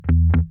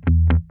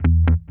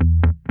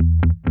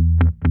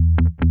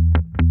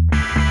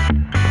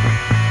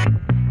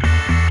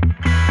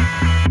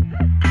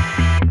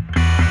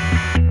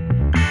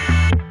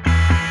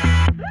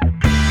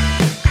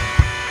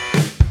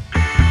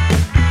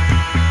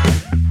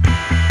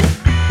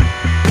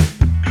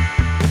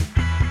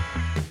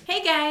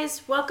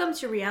guys, welcome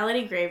to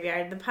Reality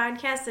Graveyard, the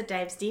podcast that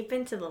dives deep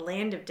into the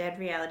land of dead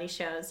reality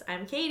shows.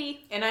 I'm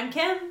Katie. And I'm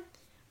Kim.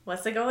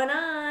 What's going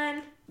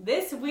on?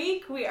 This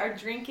week we are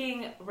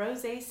drinking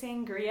rosé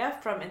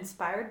sangria from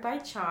Inspired by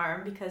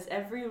Charm because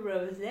every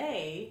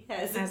rosé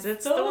has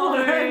its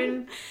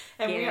thorn.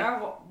 And we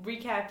are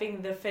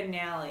recapping the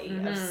finale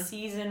of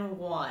season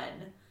 1.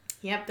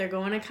 Yep, they're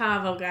going to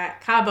Cabo,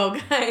 guys.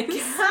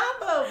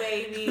 Cabo,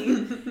 baby.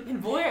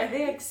 And boy, are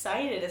they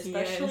excited,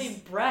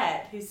 especially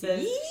Brett, who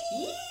says,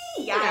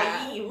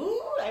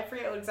 I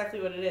forget exactly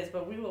what it is,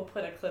 but we will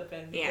put a clip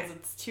in because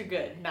it's too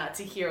good not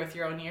to hear with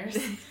your own ears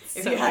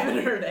if you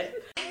haven't heard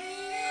it.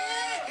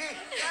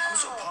 I'm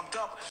so pumped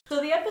up.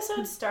 So the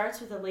episode starts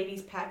with the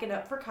ladies packing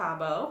up for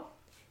Cabo.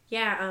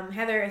 Yeah,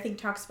 Heather, I think,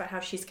 talks about how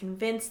she's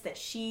convinced that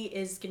she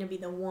is going to be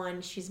the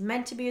one. She's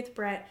meant to be with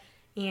Brett,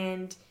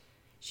 and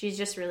she's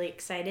just really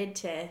excited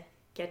to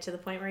get to the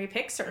point where he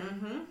picks her.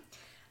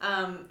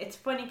 It's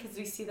funny because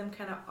we see them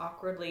kind of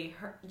awkwardly,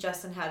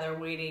 Jess and Heather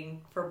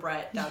waiting for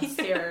Brett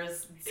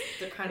downstairs.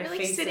 They're kind of like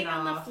facing sitting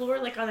on the floor,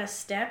 like on a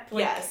step.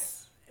 Like,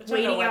 yes.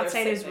 Waiting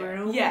outside his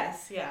room.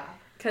 Yes, yeah.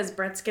 Because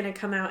Brett's going to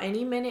come out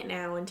any minute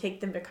now and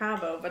take them to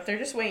Cabo, but they're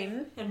just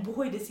waiting. And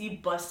boy, does he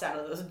bust out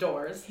of those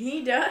doors.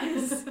 He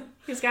does.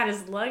 He's got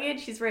his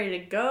luggage. He's ready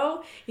to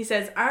go. He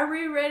says, "Are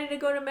we ready to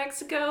go to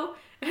Mexico?"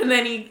 And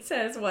then he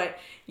says, what?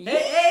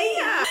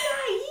 Yeah.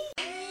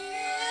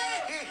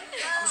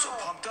 I'm so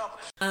pumped up.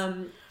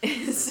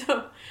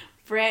 So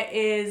Brett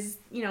is,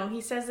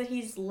 he says that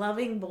he's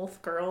loving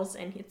both girls,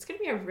 and it's going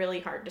to be a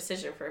really hard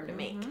decision for him to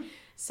make.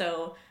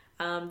 So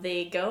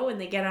they go and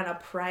they get on a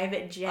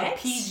private jet. A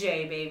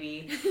PJ,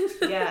 baby.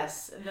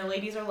 Yes. And the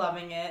ladies are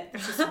loving it.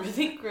 It's just a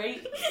really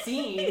great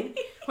scene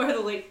where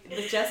the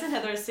Jess and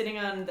Heather are sitting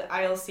on the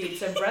aisle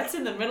seats and Brett's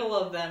in the middle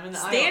of them in the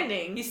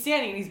standing. Aisle. He's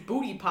standing and he's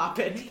booty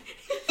popping.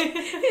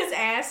 His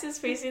ass is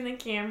facing the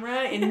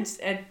camera in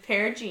a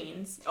pair of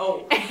jeans.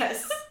 Oh,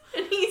 yes.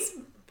 And he's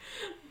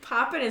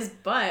popping his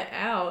butt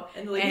out.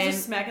 And the ladies are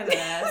smacking their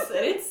ass.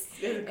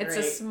 And it's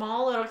a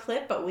small little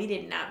clip, but we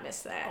did not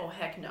miss that. Oh,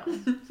 heck no.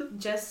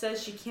 Jess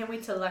says she can't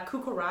wait to La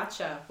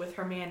Cucaracha with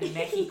her man in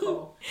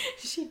Mexico.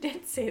 She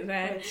did say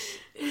that. Which,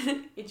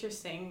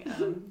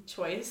 interesting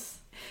choice.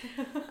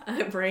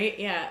 Right,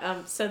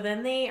 yeah. So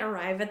then they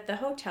arrive at the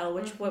hotel,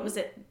 which, what was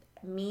it?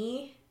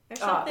 Me? Or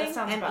something? Oh, that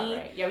sounds about M-E?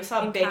 right. Yeah, we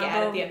saw a big Cabo.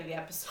 ad at the end of the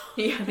episode.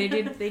 Yeah, they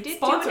did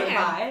Sponsored do an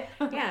ad.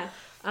 by. Yeah.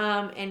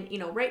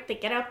 And, right, they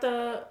get out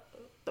the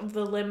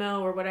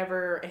limo or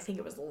whatever. I think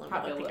it was the limo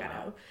that they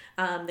got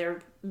out. They're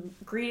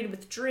greeted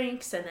with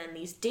drinks, and then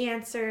these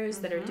dancers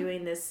that are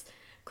doing this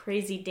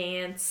crazy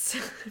dance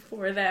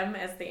for them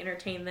as they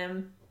entertain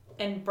them.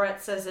 And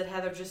Brett says that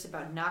Heather just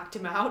about knocked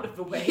him out of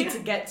the way to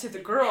get to the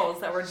girls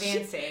that were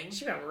dancing.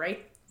 She went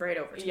right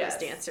over to those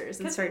dancers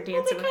and started they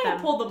dancing with them. kind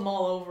of pulled them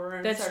all over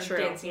and That's started true,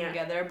 dancing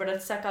together. But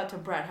it stuck out to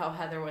Brett how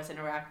Heather was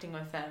interacting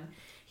with them.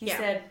 He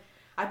said,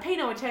 "I pay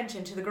no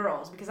attention to the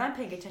girls because I'm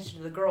paying attention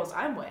to the girls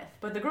I'm with.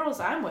 But the girls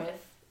I'm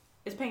with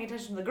is paying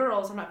attention to the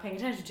girls I'm not paying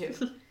attention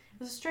to."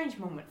 It was a strange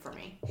moment for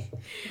me.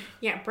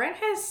 Yeah, Brett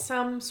has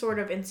some sort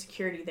of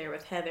insecurity there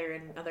with Heather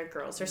and other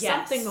girls. There's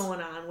something going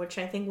on, which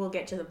I think we'll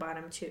get to the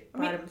bottom two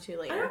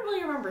later. I don't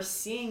really remember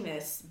seeing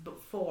this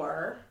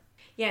before.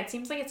 Yeah, it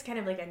seems like it's kind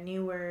of like a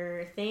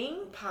newer thing.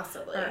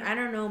 Possibly. Or I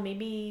don't know,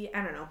 maybe,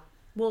 I don't know.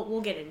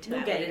 We'll get into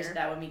that later. We'll get into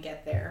that when we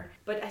get there.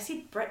 But I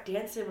see Brett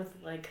dancing with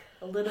like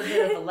a little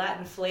bit of a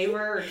Latin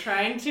flavor, or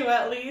trying to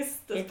at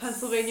least. This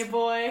Pennsylvania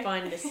boy.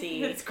 Fun to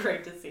see. It's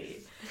great to see.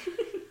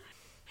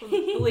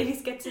 The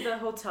ladies get to the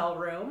hotel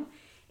room,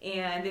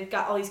 and they've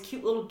got all these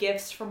cute little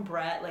gifts from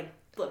Brett, like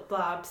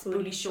flip-flops,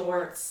 booty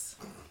shorts.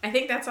 I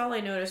think that's all I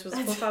noticed was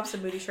flip-flops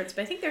and booty shorts,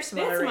 but I think there's some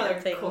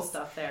other things. Cool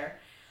stuff there.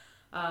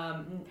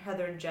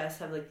 Heather and Jess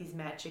have like these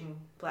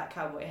matching black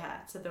cowboy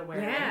hats that they're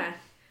wearing.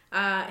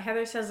 Yeah.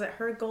 Heather says that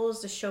her goal is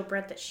to show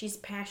Brett that she's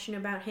passionate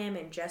about him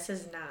and Jess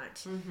is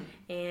not.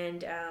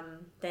 And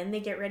then they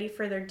get ready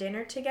for their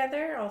dinner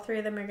together. All three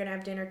of them are going to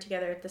have dinner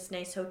together at this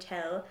nice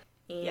hotel.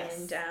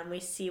 And we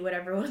see what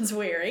everyone's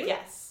wearing.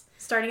 Yes.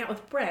 Starting out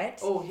with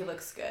Brett. Oh, he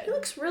looks good. He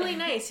looks really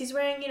nice. He's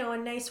wearing, a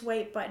nice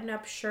white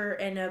button-up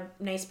shirt and a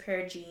nice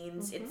pair of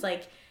jeans. It's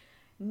like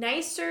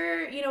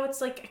nicer,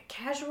 it's like a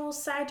casual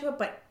side to it,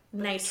 but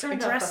nicer,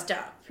 dressed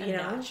up,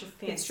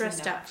 It's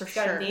dressed up for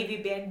sure. Got a navy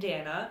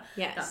bandana.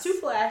 Yes. Not too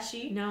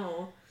flashy.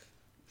 No.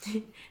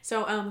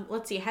 So,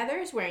 let's see. Heather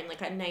is wearing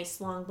like a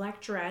nice long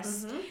black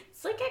dress.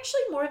 It's like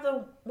actually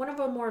one of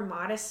the more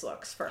modest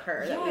looks for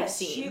her that we've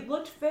seen. She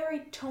looked very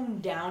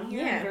toned down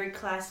here and very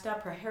classed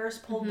up. Her hair is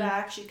pulled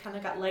back. She kind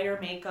of got lighter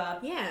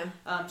makeup. Yeah.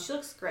 She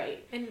looks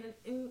great. And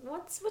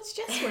what's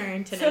Jess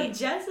wearing tonight?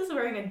 So Jess is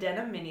wearing a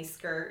denim mini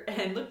skirt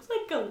and looks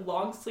like a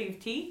long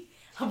sleeve tee,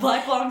 a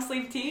black long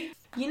sleeve tee.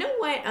 You know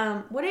what?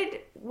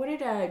 What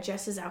did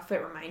Jess's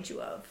outfit remind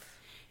you of?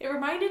 It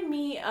reminded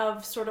me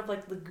of sort of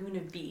like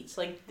Laguna Beach.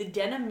 Like the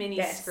denim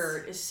mini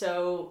skirt is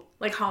so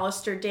like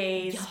Hollister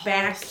days,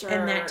 back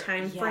in that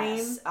time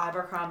frame.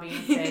 Abercrombie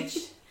and Fitch.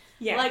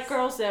 Yes. Like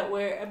girls that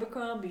wear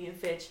Abercrombie and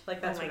Fitch.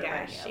 Like that's what it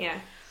reminded me of. Yeah.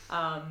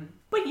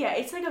 But yeah,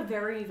 it's like a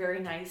very, very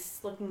nice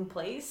looking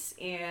place,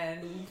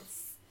 and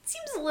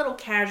seems a little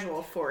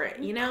casual for it,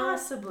 you know?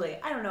 Possibly.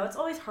 I don't know. It's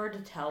always hard to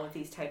tell with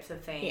these types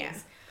of things. Yeah.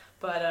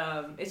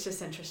 But it's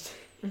just interesting.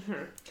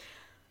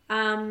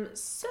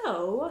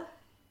 So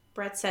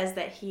Brett says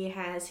that he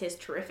has his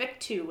terrific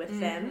 2 with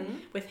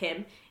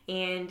him,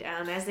 and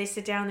as they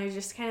sit down, there's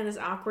just kind of this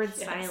awkward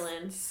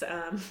silence.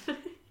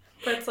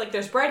 Brett's like,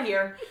 there's bread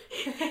here.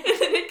 And then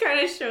it kind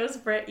of shows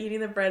Brett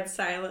eating the bread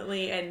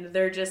silently, and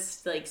they're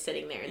just like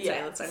sitting there in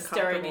silence, uncomfortable.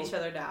 Staring each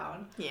other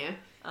down. Yeah.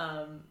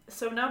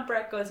 So now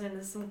Brett goes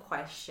into some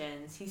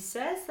questions. He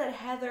says that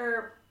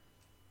Heather,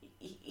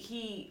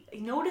 he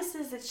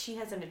notices that she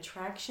has an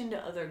attraction to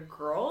other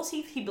girls.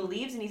 He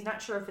believes, and he's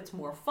not sure if it's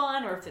more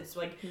fun or if it's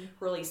like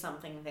really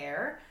something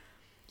there.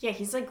 Yeah,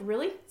 he's like,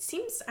 really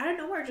seems, I don't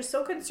know, we're just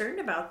so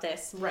concerned about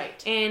this.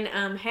 Right. And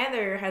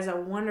Heather has a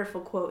wonderful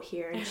quote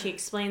here, and she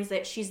explains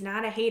that she's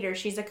not a hater,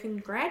 she's a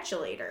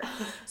congratulator.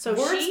 So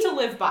words to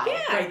live by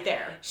right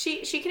there.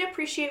 She can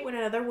appreciate when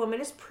another woman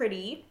is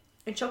pretty,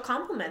 and she'll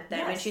compliment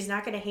them, and she's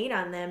not going to hate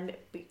on them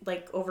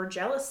like over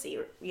jealousy,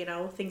 you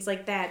know, things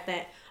like that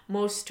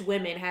most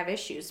women have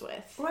issues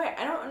with. Right.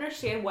 I don't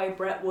understand why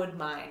Brett would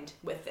mind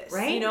with this.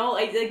 Right. You know,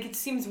 like it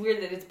seems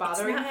weird that it's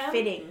bothering him. It's not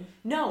fitting.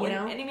 No. You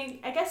know? And I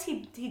mean, I guess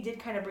he did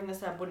kind of bring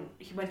this up when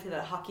he went to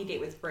the hockey date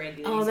with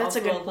Brandy. Oh, that's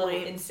a good point.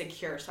 Little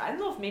insecure. So I don't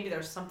know if maybe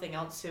there's something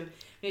else to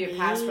maybe a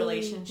past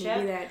relationship.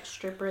 Maybe that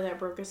stripper that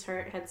broke his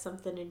heart had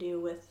something to do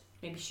with.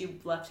 Maybe she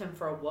left him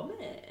for a woman.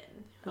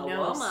 Who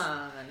knows? Woman.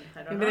 I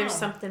don't know. Maybe there's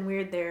something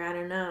weird there. I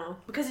don't know.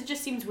 Because it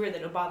just seems weird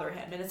that it would bother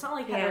him. And it's not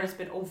like Heather's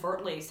been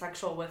overtly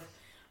sexual with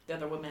the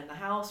other women in the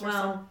house or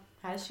something.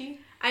 Has she?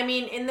 I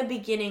mean, in the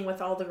beginning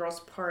with all the girls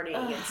partying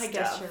and stuff. I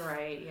guess you're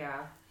right,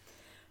 yeah.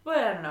 But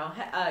I don't know.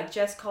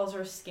 Jess calls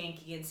her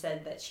skanky and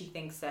said that she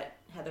thinks that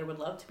Heather would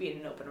love to be in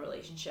an open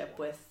relationship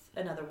with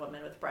another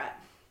woman with Brett.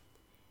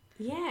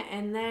 Yeah,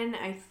 and then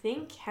I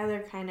think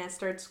Heather kind of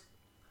starts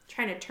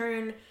trying to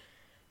turn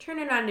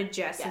it on to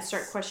Jess and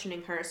start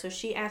questioning her. So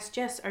she asks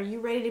Jess, are you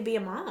ready to be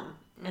a mom?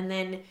 And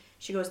then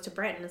she goes to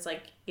Brett and it's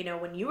like, you know,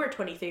 when you were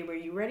 23, were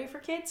you ready for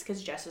kids?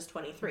 Because Jess is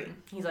 23.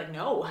 He's like,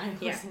 no, I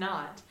was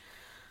not.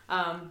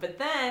 But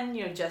then,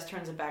 you know, Jess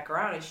turns it back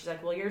around and she's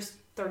like, well, you're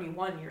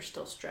 31, you're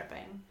still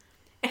stripping.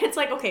 And it's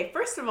like, okay,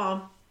 first of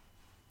all,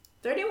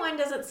 31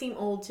 doesn't seem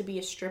old to be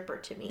a stripper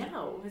to me.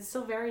 No, it's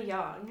still very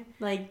young.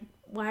 Like,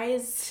 why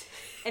is...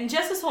 And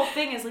Jess's whole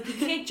thing is, like, you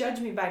can't judge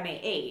me by my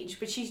age,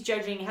 but she's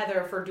judging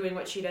Heather for doing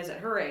what she does at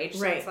her age,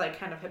 so it's, like,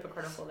 kind of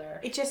hypocritical there.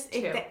 It just,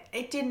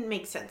 it didn't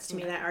make sense to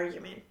me, that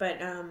argument, but,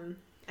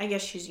 I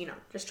guess she's, you know,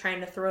 just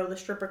trying to throw the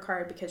stripper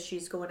card because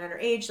she's going at her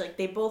age. Like,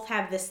 they both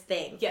have this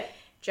thing. Yeah.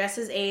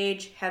 Jess's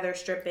age, Heather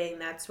stripping,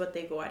 that's what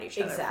they go at each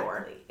other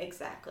for.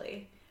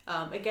 Exactly.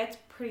 It gets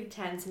pretty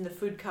tense and the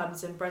food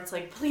comes and Brett's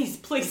like, please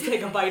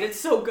take a bite, it's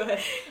so good.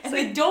 And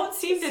they don't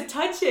seem to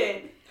touch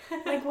it.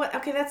 Like, what?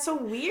 Okay, that's so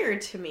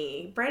weird to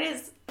me. Brett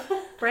is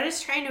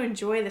trying to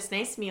enjoy this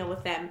nice meal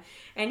with them.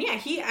 And yeah,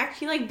 he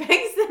actually, like,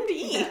 begs them to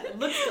eat. Yeah, it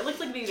looked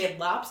like maybe they had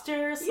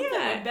lobster or something.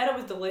 Yeah. I bet it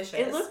was delicious.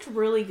 It looked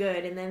really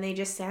good, and then they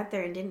just sat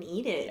there and didn't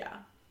eat it. Yeah.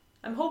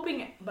 I'm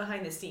hoping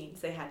behind the scenes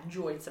they had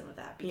enjoyed some of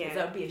that, because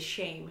that would be a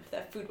shame if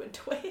that food went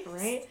to waste.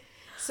 Right?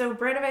 So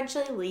Brett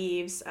eventually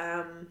leaves.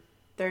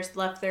 They're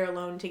left there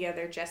alone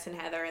together, Jess and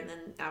Heather, and then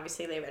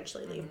obviously they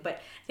eventually leave. Mm-hmm. But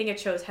I think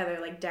it shows Heather,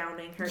 like,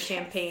 downing her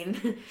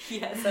champagne.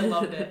 Yes, I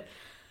loved it.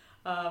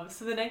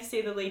 So the next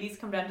day, the ladies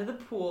come down to the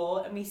pool,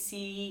 and we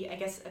see, I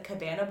guess, a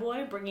cabana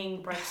boy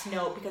bringing Brett's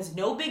note, because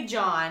no Big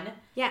John.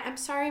 Yeah, I'm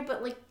sorry,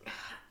 but, like,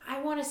 I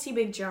want to see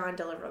Big John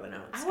deliver the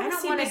notes. I want to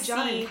see Big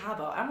John in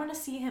Cabo. I want to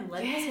see him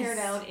letting his hair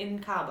down in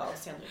Cabo.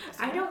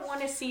 I don't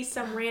want to see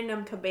some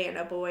random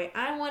cabana boy.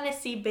 I want to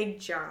see Big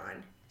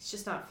John. It's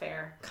just not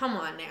fair. Come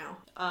on now.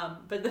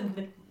 But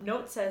the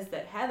note says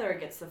that Heather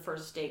gets the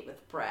first date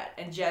with Brett,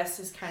 and Jess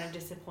is kind of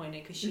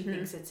disappointed because she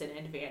thinks it's an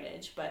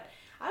advantage. But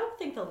I would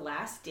think the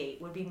last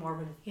date would be more of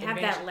an advantage.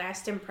 You have that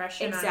last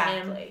impression on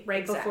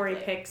him before he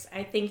picks.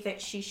 I think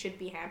that she should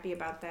be happy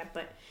about that,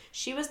 but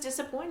she was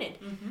disappointed.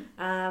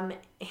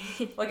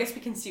 Mm-hmm. Well, I guess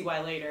we can see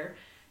why later.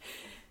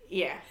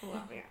 Yeah.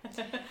 Well,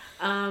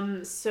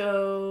 yeah.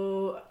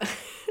 So...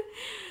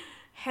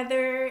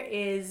 Heather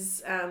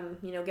is,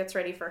 gets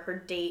ready for her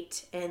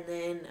date, and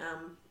then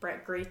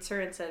Brett greets her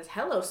and says,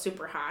 hello,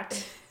 super hot.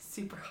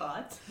 Super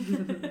hot.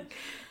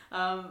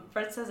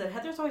 Brett says that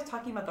Heather's always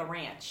talking about the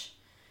ranch.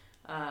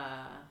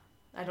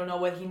 I don't know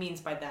what he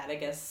means by that. I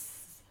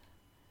guess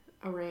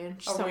a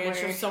ranch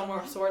or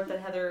somewhere sort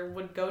that Heather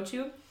would go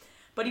to.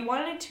 But he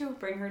wanted to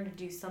bring her to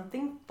do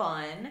something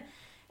fun,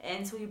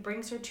 and so he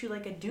brings her to,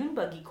 like, a dune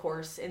buggy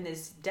course in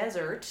this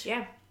desert.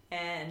 Yeah.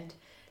 And...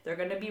 they're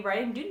going to be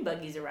riding dune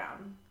buggies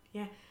around.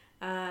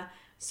 Yeah.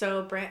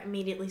 So Brett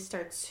immediately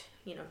starts,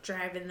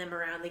 driving them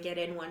around. They get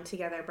in one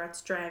together.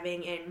 Brett's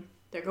driving, and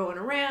they're going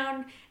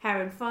around,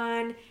 having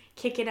fun,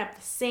 kicking up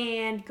the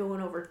sand,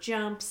 going over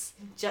jumps,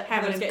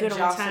 having a good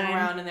old time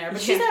around in there. But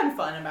she's having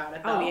fun about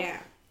it, though. Oh, yeah.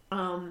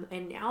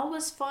 And all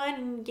was fun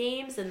and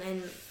games, and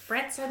then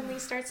Brett suddenly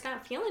starts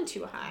not feeling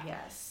too hot.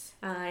 Yes.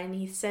 And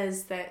he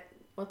says that,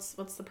 what's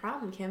the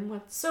problem,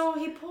 Kim? So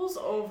he pulls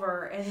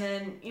over, and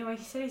then,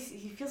 he said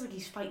he feels like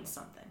he's fighting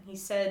something. He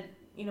said,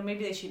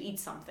 maybe they should eat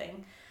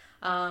something.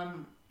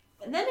 And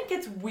then it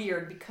gets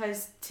weird,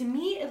 because to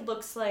me it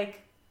looks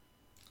like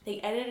they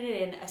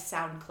edited in a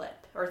sound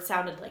clip, or it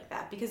sounded like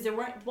that, because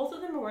both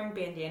of them were wearing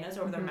bandanas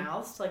over their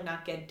mouths to, like,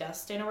 not get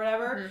dust in or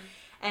whatever.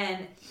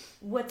 And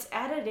what's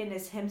added in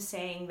is him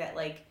saying that,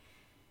 like,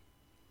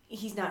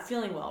 he's not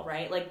feeling well,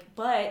 right? Like,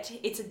 but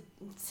it's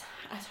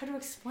hard to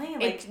explain.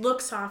 Like, it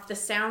looks off. The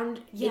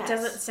sound, It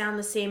doesn't sound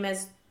the same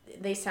as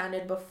they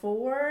sounded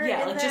before.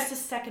 Yeah, like just a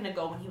second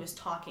ago when he was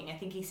talking, I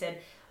think he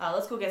said,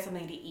 let's go get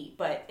something to eat.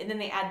 And then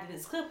they added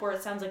this clip where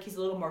it sounds like he's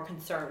a little more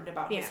concerned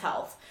about his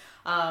health.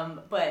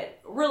 But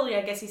really,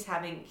 I guess he's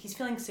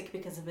feeling sick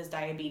because of his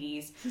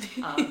diabetes.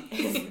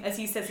 As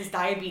he says, his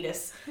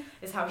diabetes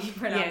is how he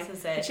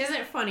pronounces it. Which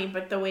isn't funny,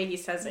 but the way he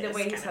says it is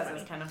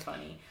kind of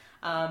funny.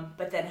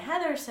 But then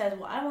Heather says,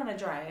 well, I want to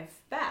drive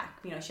back.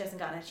 She hasn't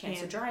gotten a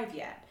chance to drive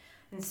yet.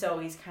 And so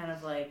he's kind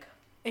of like...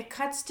 It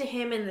cuts to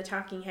him in the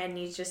talking head, and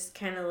he's just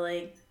kind of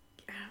like...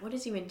 What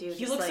does he even do?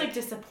 He looks like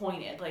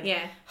disappointed. Like,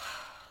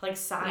 like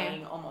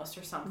sighing almost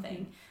or something.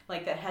 Mm-hmm.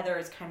 Like that Heather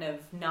is kind of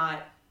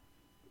not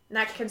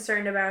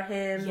concerned about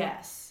him.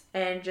 Yes.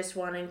 And just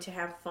wanting to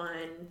have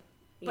fun.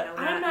 But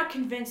I'm not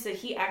convinced that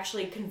he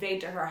actually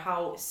conveyed to her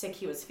how sick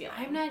he was feeling.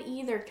 I'm not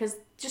either, because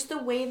just the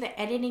way the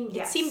editing,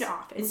 it seemed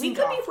off. And we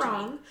could be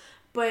wrong,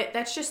 but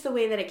that's just the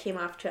way that it came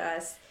off to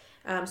us.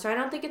 So I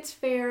don't think it's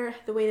fair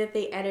the way that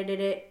they edited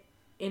it,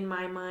 in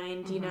my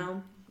mind,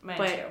 Mine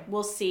but too.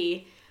 We'll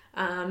see.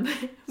 So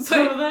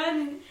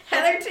then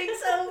Heather takes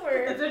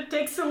over. Heather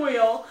takes the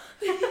wheel.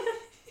 Heather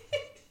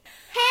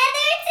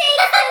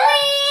takes the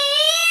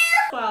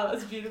wheel! Wow,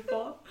 that's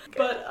beautiful.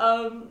 But,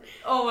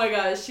 oh my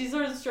gosh, she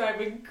starts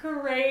driving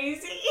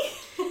crazy.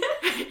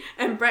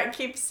 And Brett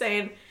keeps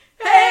saying,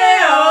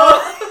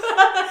 hey-oh!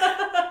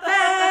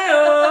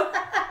 Hey-oh!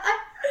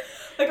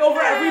 Like over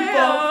every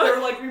bump, they're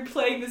like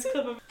replaying this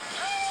clip of...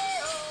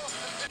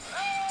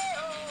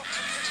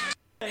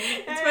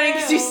 It's funny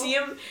because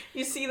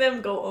you see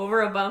them go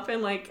over a bump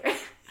and like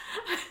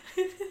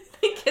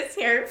his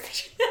hair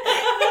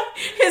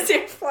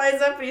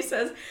flies up and he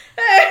says,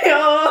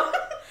 hey-oh!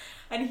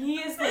 And he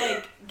is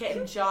like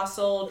getting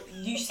jostled.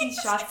 You see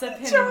shots of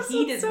him and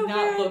he does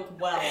not look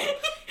well.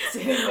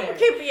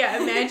 Okay, but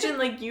yeah, imagine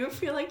like you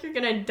feel like you're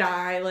gonna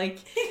die. Like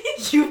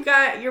you've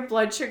got your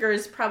blood sugar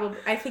is probably,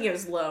 I think it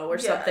was low or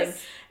something.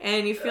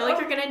 And you feel like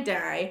you're gonna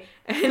die.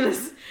 And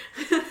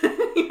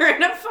you're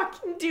in a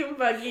fucking dune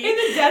buggy. In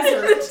the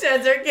desert. In the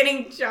desert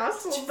getting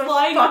jostled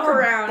flying the fuck over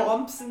around.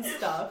 Bumps and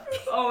stuff.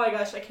 Oh my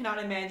gosh, I cannot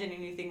imagine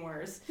anything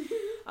worse.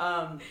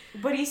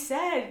 But he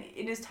said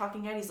in his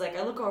talking head, he's like,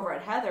 I look over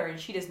at Heather and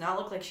she does not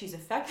look like she's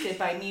affected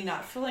by me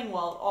not feeling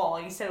well at all.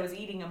 And he said it was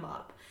eating him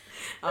up.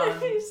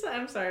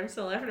 I'm sorry, I'm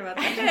still laughing about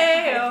that.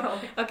 Hey,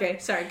 okay,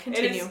 sorry,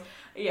 continue.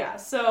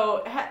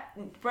 So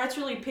Brett's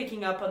really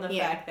picking up on the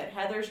fact that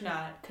Heather's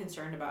not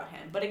concerned about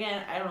him. But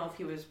again, I don't know if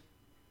he was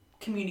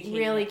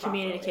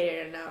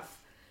communicated enough.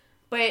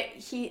 But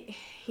he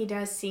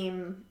does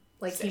seem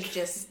like sick. He's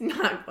just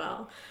not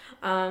well.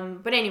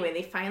 But anyway,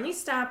 they finally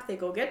stop. They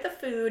go get the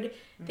food.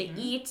 They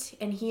eat,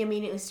 and he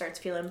immediately starts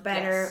feeling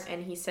better. Yes.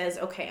 And he says,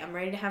 okay, I'm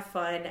ready to have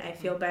fun. I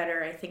feel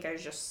better. I think I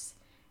was just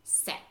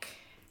sick.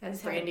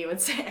 As Brandy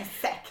would say.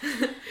 Sick.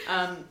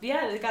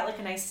 They got like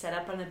a nice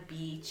setup on the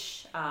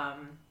beach.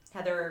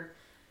 Heather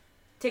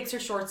takes her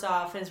shorts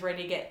off and is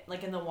ready to get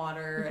like in the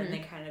water, and they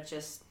kind of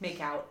just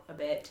make out a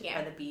bit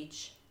by the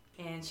beach.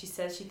 And she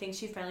says she thinks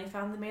she finally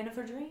found the man of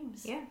her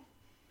dreams. Yeah.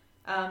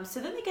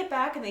 So then they get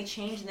back and they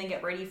change and they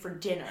get ready for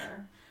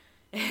dinner.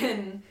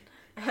 And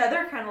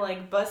Heather kind of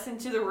like busts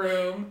into the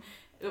room.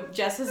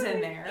 Jess is in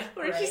there.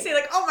 What did she say?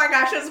 Like, oh my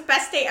gosh, it was the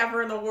best day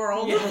ever in the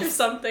world or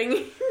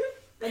something.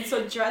 And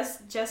so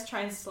Jess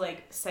tries to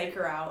like psych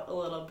her out a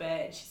little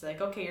bit. And she's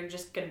like, okay, you're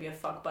just going to be a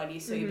fuck buddy,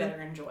 so you better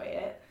enjoy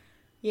it.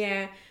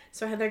 Yeah.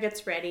 So Heather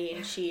gets ready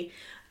and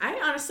I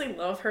honestly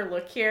love her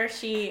look here.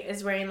 She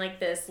is wearing like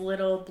this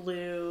little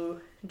blue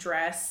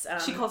dress.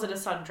 She calls it a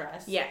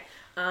sundress. Yeah.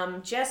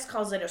 Jess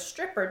calls it a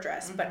stripper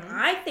dress, but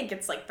I think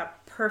it's like the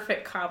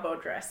perfect Cabo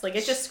dress. Like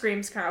it just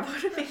screams Cabo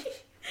to me.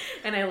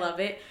 And I love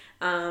it.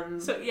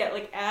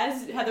 Like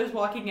as Heather's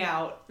walking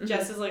out,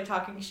 Jess is like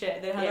talking shit.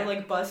 And then Heather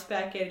like busts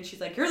back in and she's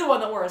like, you're the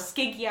one that wore a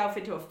skanky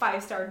outfit to a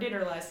 5-star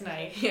dinner last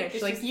night. Yeah,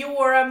 she's like, you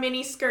wore a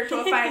mini skirt to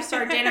a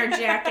 5-star dinner,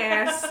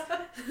 jackass.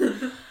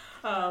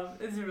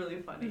 It's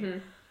really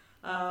funny.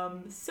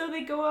 So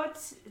they go out,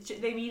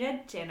 they meet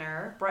at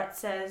dinner. Brett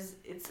says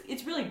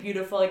it's really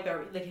beautiful.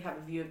 Like they have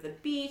a view of the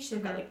beach.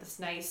 They've got like this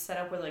nice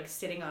setup where like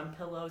sitting on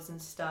pillows and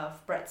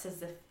stuff. Brett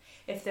says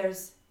if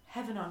there's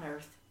heaven on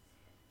earth,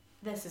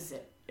 this is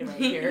it right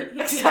here.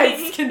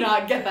 I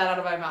cannot get that out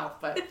of my mouth,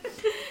 but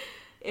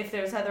if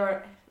there's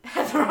Heather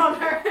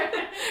on earth,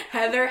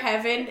 Heather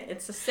heaven,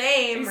 it's the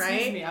same, right?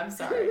 Excuse me, I'm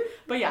sorry,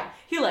 but yeah,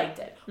 he liked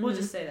it. We'll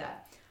just say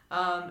that.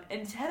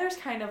 And Heather's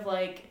kind of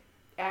like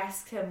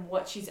asks him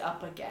what she's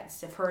up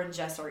against. If her and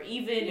Jess are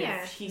even,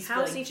 if he's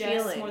how's like he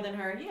Jess feeling? more than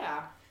her,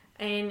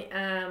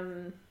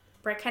 And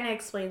Brett kind of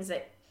explains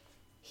that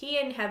he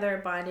and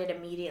Heather bonded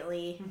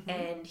immediately,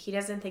 and he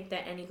doesn't think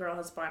that any girl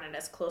has bonded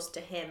as close to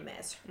him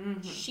as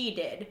she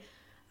did.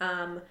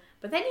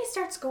 But then he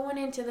starts going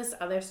into this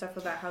other stuff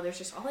about how there's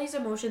just all these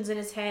emotions in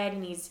his head,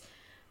 and he's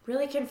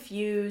really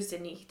confused,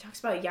 and he talks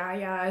about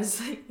yayas.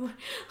 Like,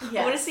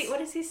 what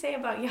does he say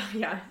about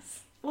yayas?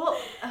 Well,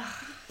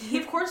 he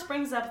of course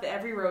brings up that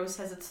every rose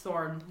has its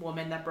thorn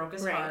woman that broke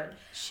his heart.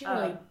 She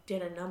really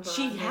did a number.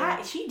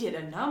 She did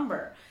a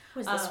number. Who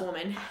is this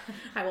woman?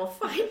 I will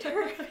find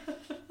her.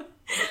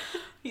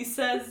 He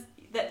says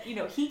that,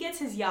 he gets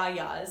his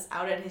yayas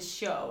out at his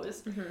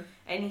shows,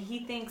 and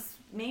he thinks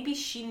maybe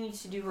she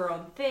needs to do her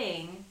own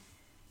thing.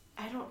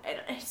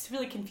 It's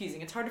really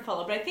confusing. It's hard to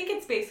follow, but I think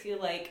it's basically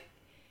like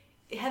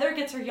Heather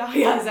gets her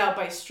yayas out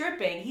by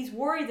stripping. He's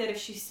worried that if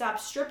she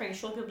stops stripping,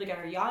 she'll be able to get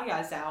her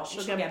yayas out.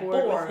 She'll get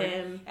bored with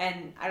him.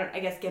 And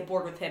get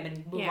bored with him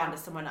and move on to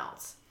someone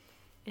else.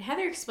 And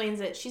Heather explains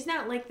that she's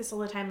not like this all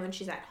the time when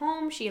she's at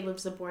home. She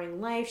lives a boring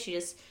life. She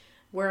just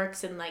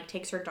works and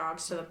takes her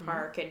dogs to the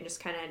park and just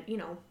kind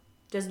of,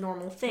 does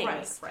normal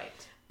things.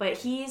 Right. But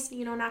he's,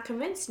 not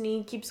convinced, and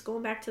he keeps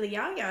going back to the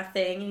yaya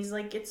thing. And he's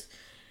like,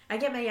 I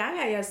get my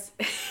yayas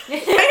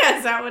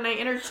out when I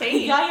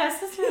entertain.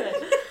 Yayas, that's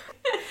it.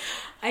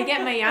 I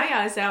get my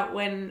yayas out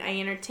when I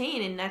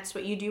entertain, and that's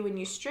what you do when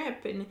you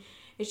strip. And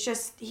it's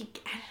just, I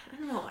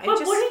don't know.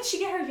 But wouldn't she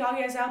get her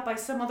yayas out by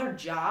some other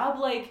job?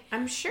 Like,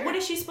 I'm sure. What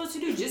is she supposed to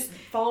do? Just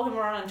follow him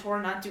around on tour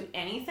and not do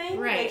anything?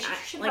 Right.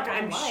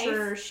 I'm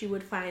sure she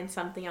would find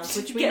something else,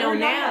 which we know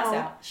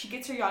now. She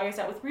gets her yayas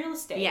out with real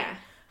estate. Yeah.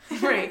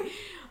 Right.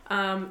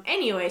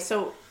 Anyway,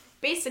 so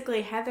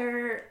basically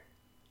Heather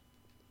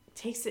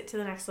takes it to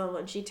the next level,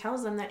 and she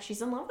tells him that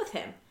she's in love with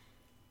him.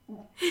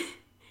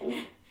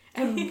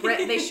 And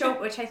Brett, they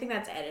show, which I think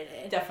that's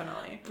edited.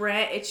 Definitely.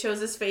 Brett, it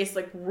shows his face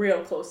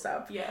real close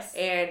up. Yes.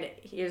 And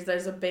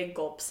there's a big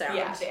gulp sound.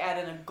 Yeah, they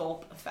add in a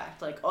gulp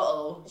effect, like,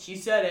 uh-oh, she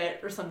said it,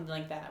 or something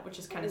like that, which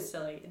is kind of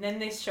silly. And then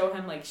they show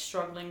him,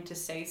 struggling to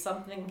say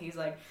something. He's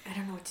like, I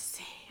don't know what to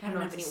say. I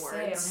don't have any words.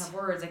 I don't have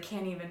words. I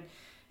can't even,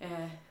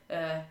 and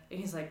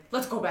he's like,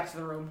 let's go back to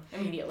the room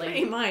immediately.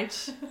 Pretty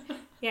much.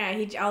 Yeah,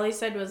 all he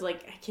said was, I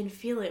can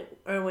feel it.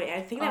 Or wait,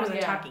 I think that was a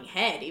talking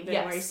head, even,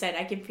 where he said,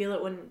 I can feel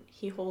it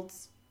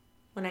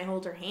when I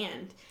hold her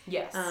hand.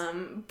 Yes.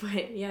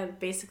 But yeah,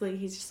 basically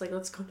he's just like,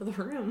 let's go to the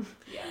room.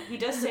 Yeah. He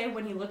does say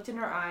when he looked in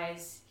her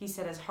eyes, he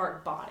said his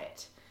heart bought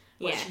it.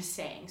 What she's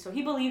saying. So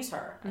he believes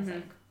her, I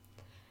think.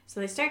 So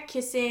they start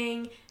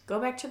kissing, go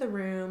back to the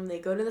room, they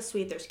go to the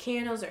suite, there's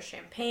candles, there's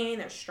champagne,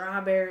 there's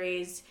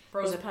strawberries.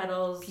 Rose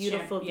petals.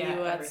 Beautiful view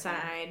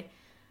outside.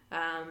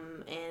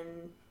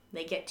 And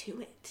they get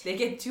to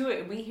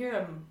it. We hear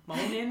them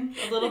moaning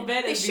a little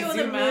bit. They show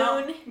the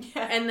moon,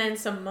 and then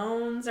some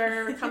moans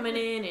are coming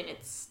in, and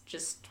it's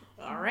just,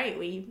 all right,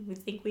 we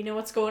think we know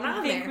what's going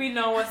on there. I think we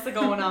know what's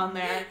going on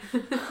there.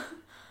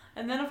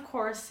 And then, of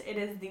course, it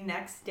is the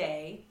next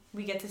day.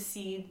 We get to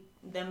see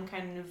them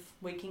kind of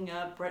waking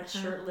up, Brett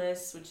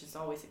shirtless, which is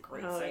always a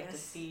great sight to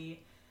see.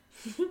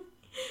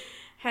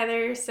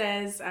 Heather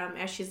says,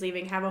 as she's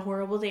leaving, have a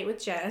horrible date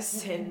with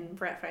Jess, and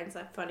Brett finds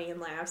that funny and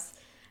laughs.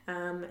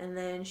 And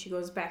then she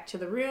goes back to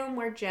the room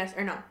where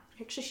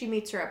she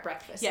meets her at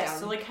breakfast. Yeah,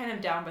 so kind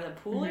of down by the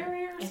pool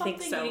area or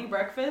something, eating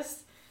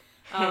breakfast.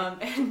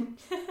 And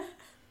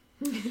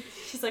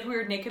she's like, we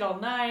were naked all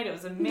night. It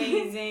was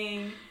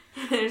amazing.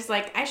 There's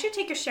I should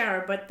take a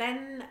shower, but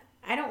then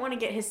I don't want to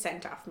get his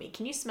scent off me.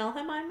 Can you smell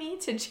him on me?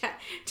 To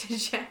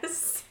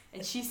Jess.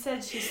 And she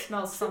said she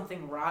smells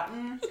something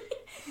rotten.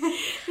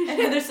 And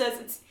Heather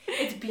says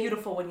it's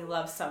beautiful when you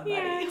love somebody.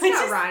 Yeah, it's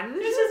not rotten.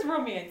 It's just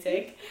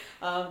romantic.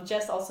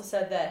 Jess also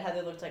said that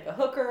Heather looked like a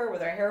hooker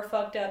with her hair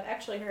fucked up.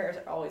 Actually, her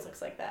hair always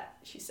looks like that,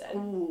 she said.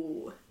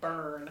 Ooh.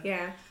 Burn.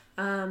 Yeah.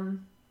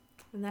 And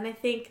then I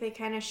think they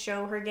kind of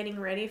show her getting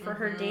ready for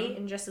her date,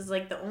 and Jess is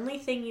like, the only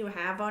thing you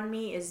have on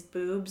me is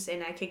boobs,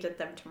 and I could get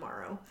them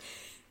tomorrow.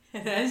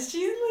 And as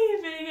she's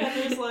leaving,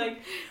 Heather's like,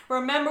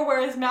 remember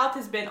where his mouth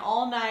has been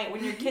all night.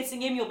 When you're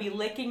kissing him, you'll be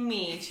licking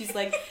me. And she's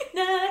like,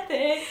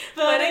 nothing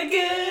but a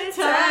good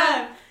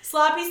time.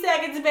 Sloppy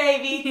seconds,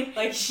 baby.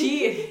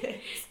 She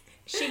is.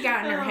 She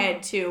got in her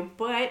head, too.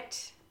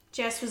 But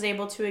Jess was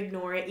able to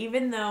ignore it,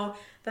 even though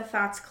the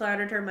thoughts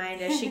clouded her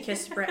mind as she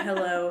kissed Brett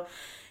hello.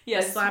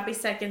 Yes. The sloppy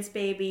seconds,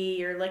 baby.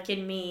 You're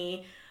licking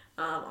me.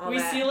 We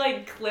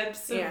see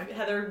clips of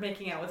Heather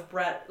making out with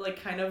Brett,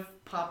 kind of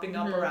popping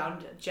up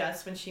around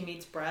Jess when she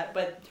meets Brett.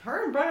 But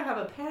her and Brett have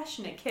a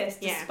passionate kiss,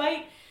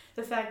 despite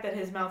the fact that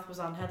his mouth was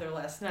on Heather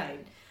last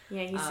night.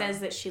 Yeah, he says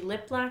that she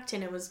lip locked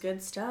and it was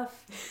good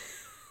stuff.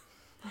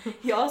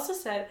 He also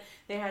said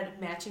they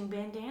had matching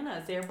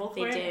bandanas. They were both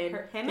wearing.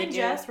 Him and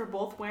Jess were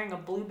both wearing a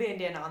blue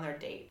bandana on their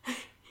date.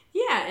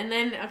 Yeah, and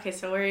then,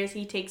 so whereas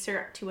he takes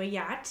her to a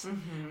yacht,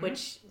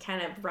 which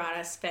kind of brought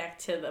us back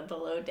to the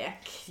Below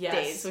Deck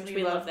days, which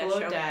we love that Below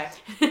show. Deck.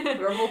 We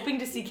were hoping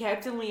to see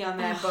Captain Lee on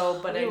that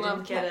boat, but I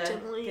didn't get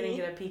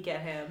a peek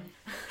at him.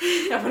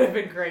 That would have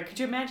been great. Could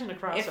you imagine a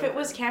crossover? If it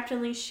was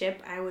Captain Lee's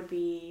ship, I would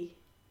be...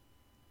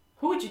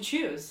 Who would you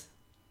choose?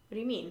 What do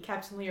you mean?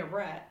 Captain Lee or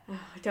Brett. Oh,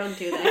 don't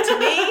do that to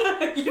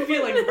me. You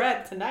feel like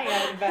Brett tonight. I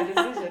had a bad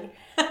decision.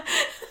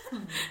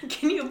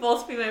 Can you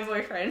both be my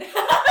boyfriend?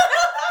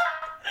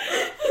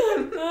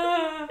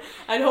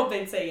 I'd hope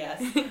they'd say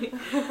yes.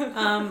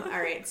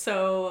 Alright,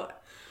 so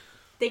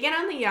they get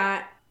on the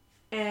yacht,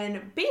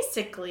 and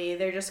basically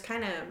they're just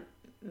kind of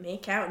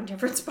make out in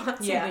different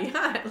spots on the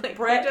yacht. Like,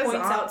 Brett points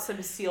out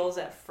some seals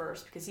at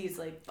first because he's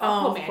like,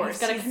 oh man, he's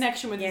got a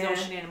connection with these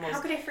ocean animals.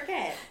 How could I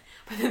forget?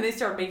 But then they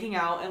start making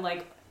out and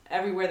like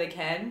everywhere they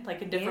can,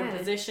 like in different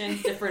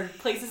positions, different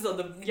places of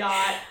the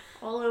yacht.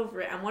 All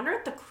over it. I wonder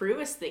what the crew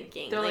is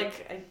thinking. They're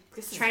like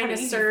this is trying to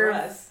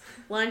serve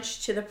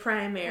lunch to the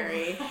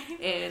primary,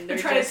 and they're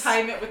trying to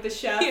time it with the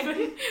chef.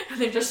 And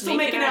they're just still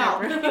making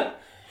out.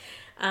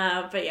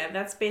 But yeah,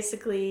 that's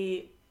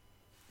basically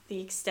the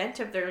extent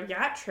of their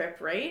yacht trip,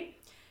 right?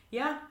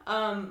 Yeah.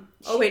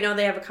 Oh wait, no,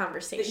 they have a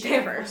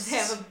conversation first. They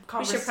have a conversation.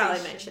 We should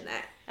probably mention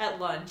that. At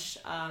lunch,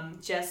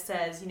 Jess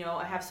says,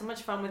 I have so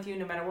much fun with you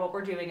no matter what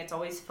we're doing. It's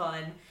always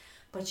fun.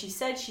 But she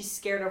said she's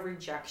scared of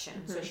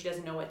rejection, so she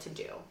doesn't know what to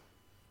do.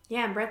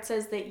 Yeah, and Brett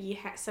says that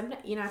at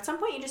some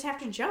point you just have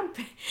to jump.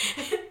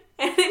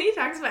 And then he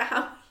talks about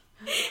how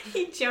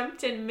he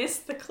jumped and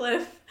missed the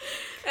cliff.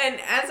 And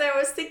as I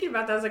was thinking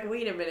about that, I was like,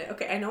 wait a minute.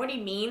 Okay, I know what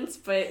he means,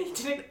 but... He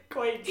didn't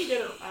quite get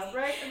it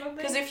right, I don't think.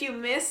 Because if you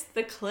miss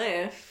the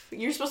cliff,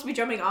 you're supposed to be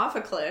jumping off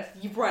a cliff.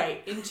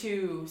 Right,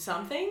 into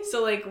something?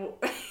 So, like...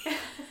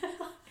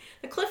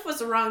 The cliff was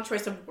the wrong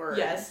choice of words.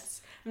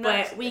 Yes.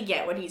 But we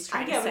get what he's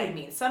trying to say. I get what he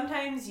means.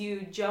 Sometimes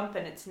you jump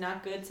and it's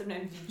not good.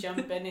 Sometimes you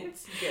jump and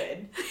it's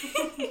good.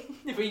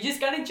 But you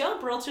just gotta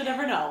jump or else you'll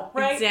never know,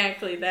 right?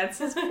 Exactly. That's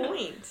his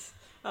point.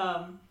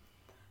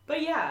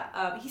 But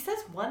yeah, he says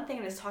one thing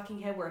in his talking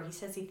head where he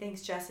says he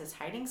thinks Jess is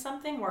hiding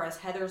something, whereas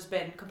Heather's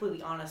been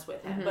completely honest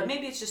with him. Mm-hmm. But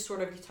maybe it's just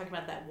sort of, he's talking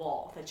about that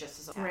wall that Jess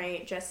is on.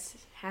 Right, Jess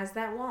has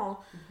that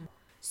wall. Mm-hmm.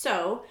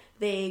 So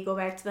they go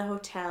back to the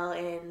hotel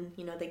and,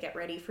 they get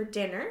ready for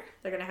dinner.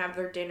 They're going to have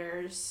their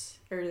dinners,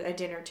 or a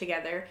dinner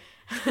together.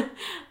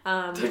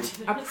 A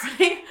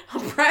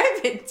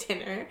private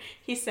dinner,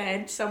 he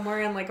said,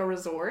 somewhere in like a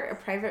resort, a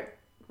private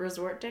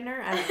resort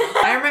dinner. I don't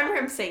know. I remember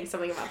him saying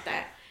something about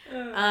that.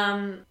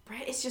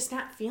 Brett is just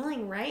not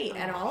feeling right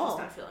at all. He's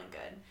not feeling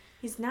good.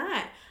 He's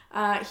not.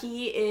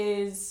 He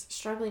is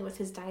struggling with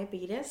his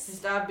diabetes. His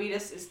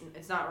diabetes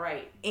is not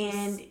right.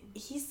 And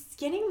he's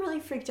getting really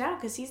freaked out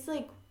because he's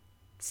like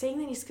saying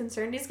that he's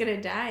concerned he's going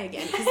to die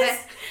again. He said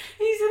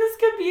this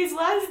could be his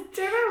last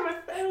dinner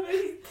with them.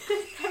 He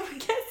never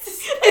gets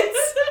to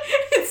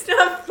it's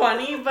not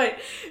funny, but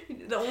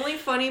the only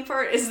funny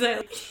part is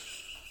that...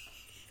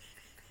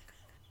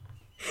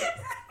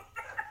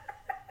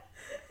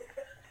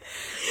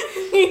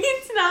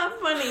 It's not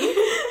funny.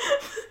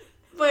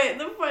 But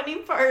the funny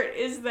part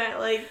is that,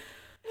 like...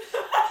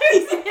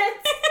 His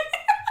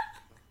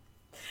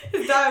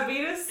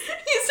diabetes?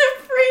 He's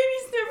afraid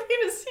he's never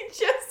going to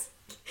suggest...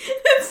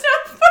 That's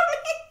not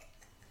funny.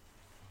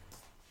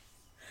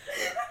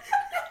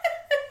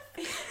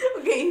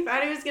 Okay, he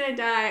thought he was going to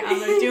die on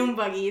the doom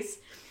buggies.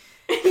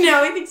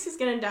 Now he thinks he's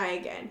going to die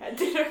again. At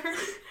dinner.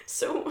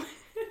 So...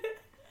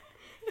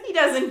 He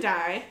doesn't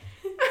die.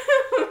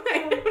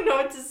 I don't know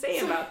what to say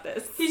about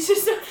this. He's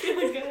just not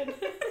feeling good.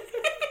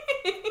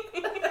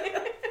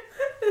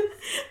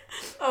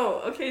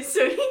 Oh, okay.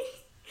 So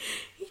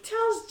he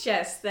tells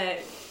Jess that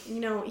he's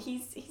not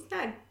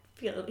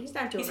doing.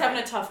 He's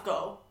having a tough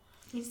go.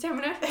 He's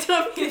having a tough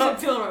go. He's not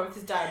feeling right with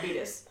his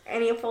diabetes.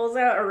 And he pulls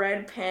out a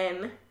red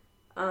pen,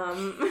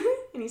 and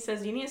he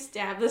says, "You need to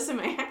stab this in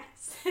my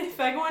ass." If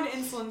I go into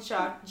insulin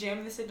shock,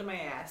 jam this into my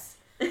ass.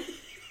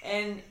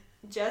 And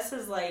Jess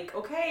is like,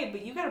 okay,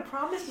 but you gotta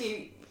promise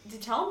me to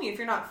tell me if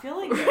you're not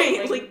feeling good.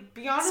 Right, like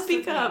be honest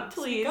speak with up, me.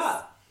 please. Speak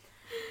up.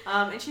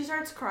 And she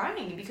starts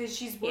crying because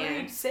she's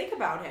worried sick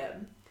about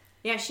him.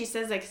 Yeah, she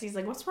says that because he's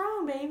like, "What's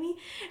wrong, baby?"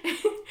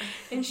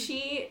 And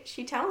she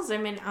tells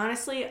him, and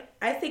honestly,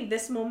 I think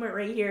this moment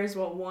right here is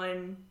what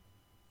won.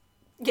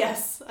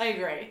 Yes, I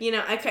agree.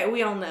 Okay,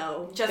 we all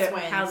know Just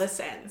wins. how this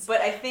ends. But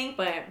I think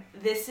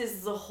this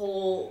is the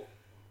whole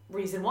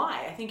reason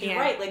why. I think you're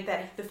right. Like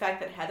that, the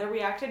fact that Heather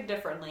reacted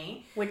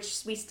differently,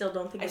 which we still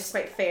don't think is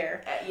quite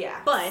fair.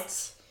 Yeah.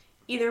 But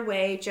either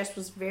way, Jess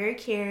was very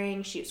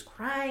caring. She was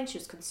crying. She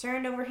was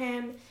concerned over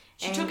him.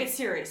 She took it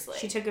seriously.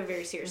 She took it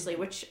very seriously,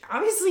 which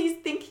obviously he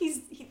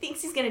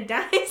thinks he's gonna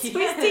die, so he's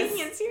taking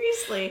it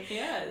seriously.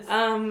 Yes.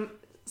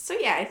 So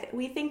yeah,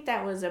 we think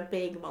that was a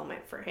big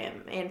moment for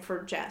him and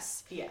for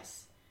Jess.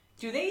 Yes.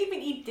 Do they even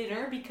eat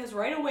dinner? Because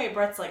right away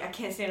Brett's like, I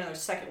can't stay another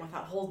second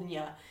without holding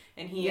you,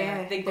 and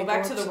they go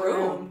back to the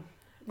room.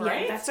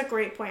 Right? Yeah, that's a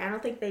great point. I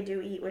don't think they do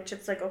eat, which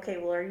it's like, okay,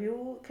 well, are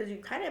you... Because you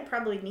kind of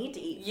probably need to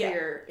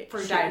eat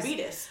for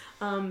diabetes.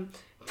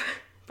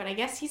 But I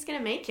guess he's going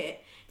to make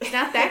it. He's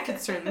not that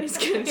concerned that he's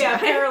going to die. Yeah,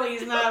 apparently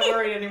he's not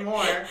worried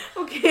anymore.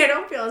 Okay, I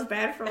don't feel as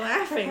bad for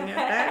laughing at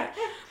that.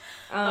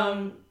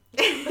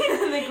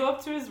 They go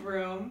up to his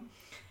room,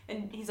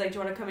 and he's like, do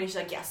you want to come in? She's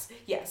like, yes.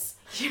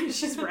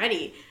 She's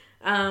ready.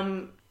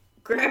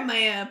 Grab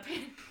my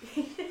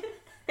pen.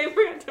 I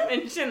forgot to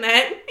mention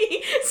that.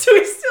 So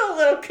he's still a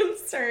little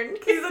concerned.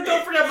 He's like,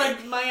 don't forget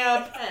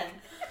my pen.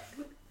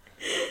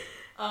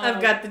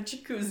 I've got the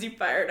jacuzzi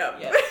fired up.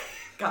 Yeah.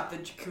 Got the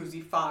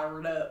jacuzzi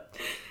fired up.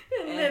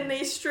 And then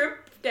they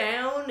strip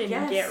down and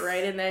get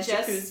right in that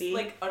jacuzzi.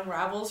 Like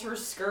unravels her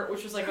skirt,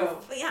 which was like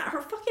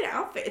her fucking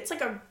outfit. It's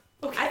like a.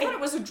 Okay. I thought it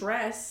was a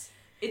dress.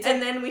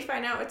 And then we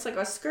find out it's like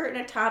a skirt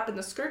and a top, and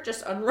the skirt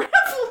just unravels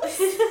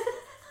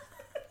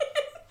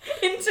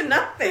into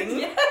nothing.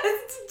 Yeah,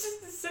 it's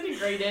just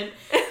disintegrated.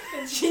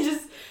 And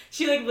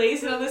she like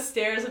lays it on the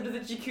stairs under the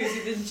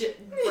jacuzzi. Then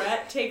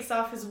Brett takes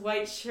off his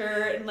white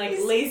shirt and like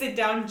lays it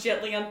down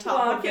gently on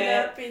top of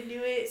it. Up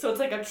into it. So it's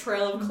like a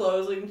trail of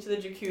clothes leading to the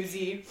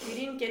jacuzzi. We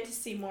didn't get to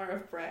see more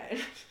of Brett.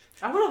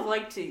 I would have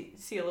liked to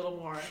see a little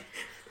more.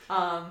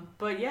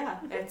 But yeah,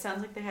 it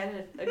sounds like they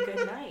had a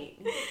good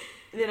night.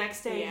 The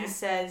next day he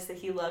says that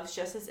he loves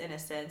Jess's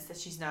innocence, that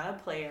she's not a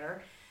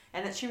player,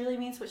 and that she really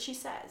means what she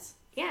says.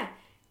 Yeah.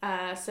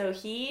 So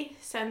he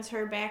sends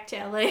her back to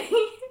LA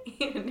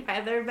and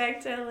Heather back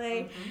to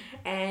LA,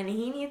 and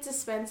he needs to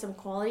spend some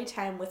quality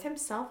time with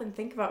himself and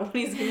think about what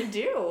he's going to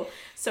do.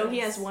 So he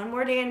has one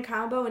more day in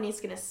Cabo, and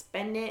he's going to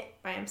spend it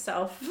by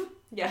himself.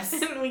 Yes.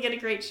 And we get a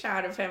great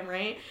shot of him,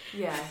 right?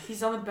 Yeah,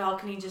 he's on the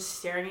balcony just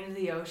staring into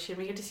the ocean.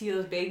 We get to see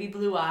those baby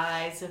blue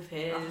eyes of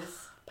his.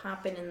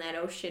 Popping in that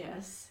ocean.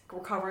 Yes.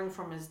 Recovering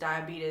from his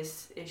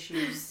diabetes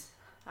issues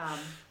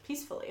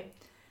peacefully.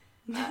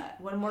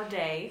 One more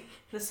day,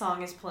 the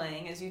song is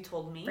playing, as you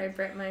told me. By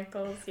Bret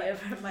Michaels. By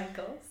Bret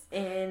Michaels.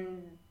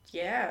 And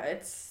yeah,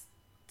 it's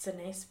a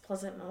nice,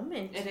 pleasant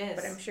moment. It is.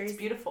 But I'm sure he's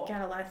beautiful.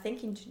 Got a lot of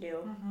thinking to do.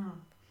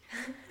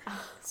 Mm-hmm.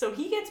 So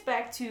he gets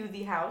back to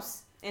the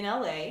house in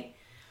LA,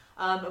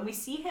 and we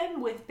see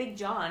him with Big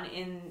John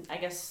in, I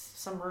guess,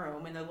 some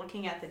room, and they're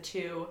looking at the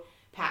two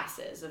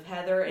passes of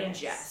Heather and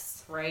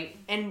Jess, right?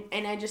 And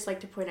I'd just like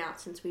to point out,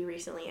 since we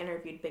recently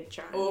interviewed Big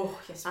John. Oh,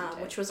 yes, we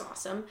did. Which was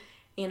awesome.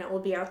 And it will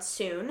be out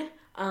soon.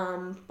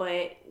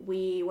 But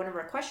one of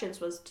our questions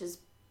was, does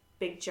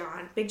Big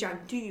John,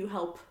 do you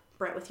help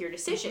Brett with your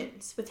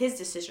decisions? With his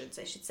decisions,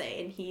 I should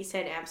say. And he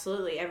said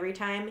absolutely. Every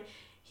time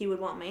he would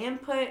want my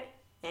input,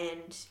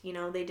 and,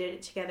 they did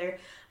it together.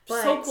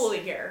 But, so cool to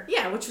hear.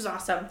 Yeah, which was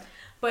awesome.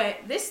 But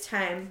this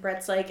time,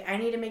 Brett's like, I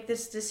need to make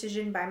this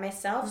decision by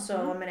myself, so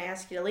I'm going to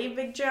ask you to leave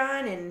Big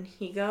John. And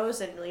he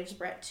goes and leaves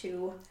Brett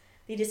to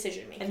the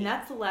decision making. And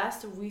that's the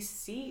last we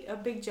see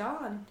of Big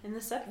John in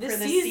this season.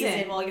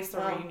 Season. Well, I guess the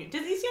reunion.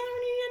 Did he see on the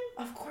reunion?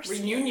 Of course.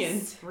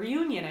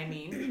 Reunion, I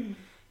mean.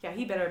 Yeah,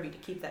 he better be to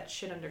keep that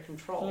shit under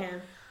control.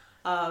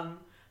 Yeah.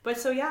 But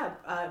so yeah,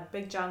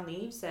 Big John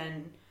leaves,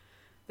 and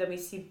then we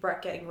see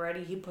Brett getting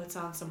ready. He puts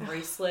on some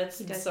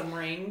bracelets and some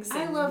rings.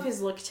 I love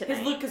his look tonight.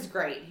 His look is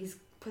great.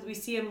 We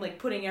see him like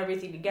putting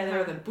everything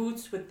together. The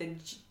boots with the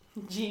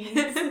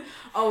jeans.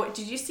 Oh,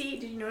 did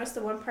you notice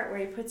the one part where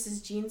he puts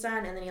his jeans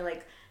on and then he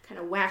like kind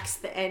of whacks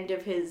the end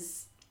of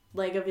his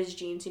leg of his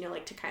jeans,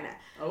 like to kind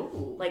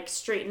of like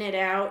straighten it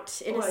out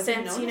in a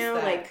sense,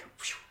 that. Like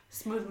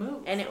smooth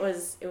move. And it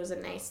was a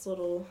nice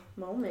little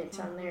moment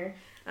on there.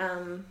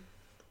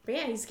 But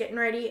yeah, he's getting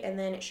ready, and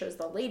then it shows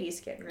the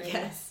ladies getting ready.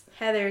 Yes.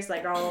 Heather's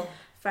like all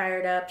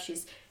fired up.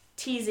 She's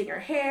teasing her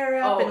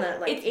hair up in the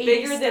like it's 80s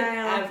bigger style. than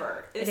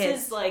ever. This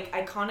is like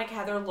iconic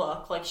Heather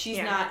look. Like she's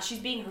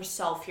being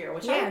herself here,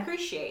 which I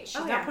appreciate.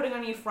 She's not putting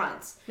on any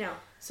fronts. No.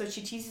 So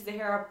she teases the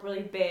hair up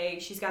really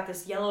big. She's got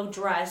this yellow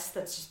dress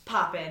that's just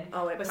popping.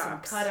 Oh, it with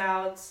pops. some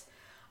cutouts.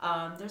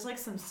 There's like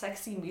some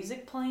sexy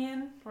music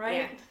playing,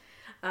 right?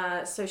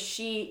 Yeah. So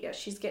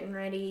she's getting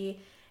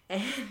ready,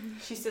 and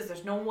she says,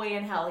 "There's no way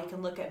in hell he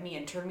can look at me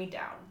and turn me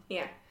down."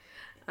 Yeah.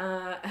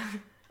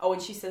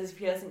 And she says, "If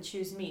he doesn't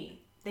choose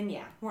me, then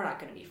yeah, we're not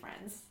going to be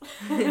friends."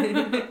 So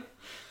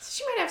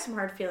she might have some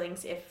hard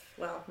feelings if,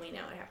 well, we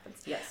know what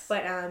happens. Yes.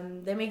 But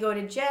then we go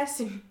to Jess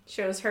and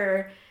shows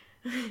her.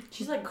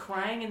 She's like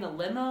crying in the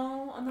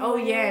limo on the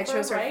way it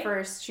shows her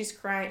first. She's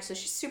crying, so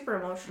she's super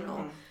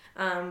emotional.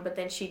 Mm-hmm. But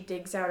then she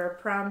digs out her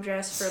prom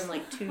dress from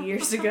like 2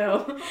 years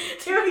ago.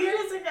 2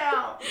 years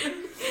ago.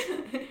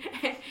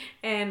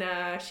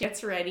 And she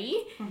gets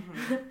ready.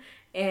 Mm-hmm.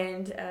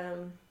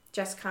 And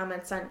Jess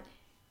comments on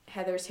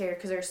Heather's hair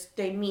because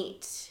they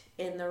meet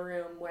in the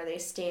room where they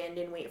stand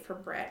and wait for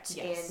Brett.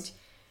 Yes. And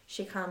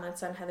she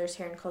comments on Heather's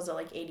hair and calls it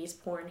like 80s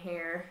porn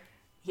hair.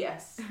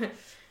 Yes.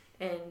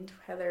 And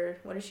Heather,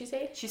 what does she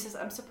say? She says,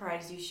 "I'm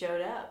surprised you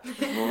showed up."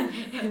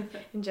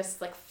 And just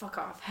like, fuck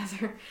off,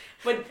 Heather.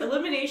 But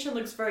Elimination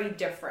looks very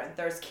different.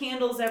 There's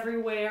candles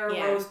everywhere,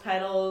 rose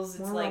petals.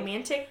 It's more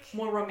romantic.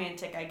 More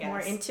romantic, I guess.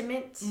 More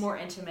intimate. More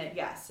intimate,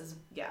 yes.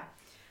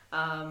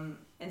 And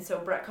so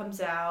Brett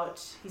comes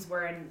out. He's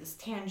wearing this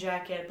tan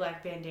jacket,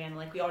 black bandana.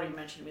 Like we already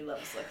mentioned, we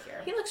love his look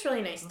here. He looks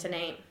really nice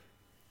tonight.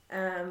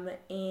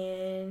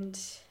 And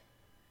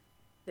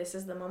this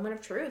is the moment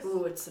of truth.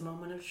 Ooh, it's the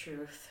moment of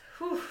truth.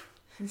 Whew.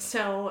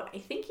 So I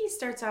think he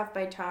starts off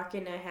by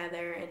talking to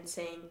Heather and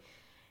saying,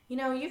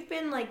 you've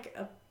been like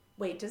a...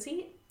 Wait, does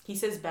he? He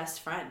says best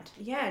friend.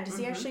 Yeah, does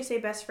he actually say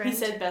best friend? He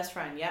said best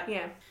friend, yep.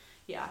 Yeah.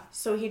 Yeah.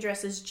 So he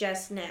dresses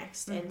Jess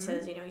next and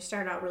says, you know, you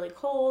started out really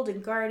cold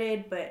and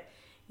guarded, but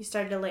you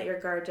started to let your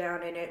guard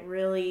down, and I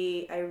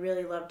really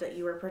loved that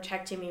you were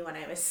protecting me when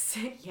I was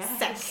sick.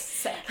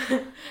 Sick.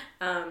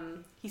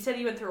 He said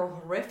he went through a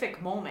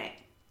horrific moment,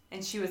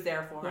 and she was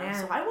there for him.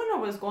 Yeah. So I wonder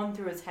what was going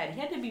through his head. He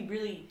had to be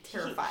really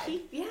terrified.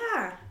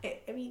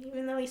 I mean,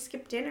 even though he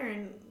skipped dinner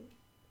and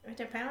went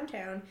to Pound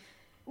Town.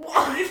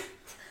 What?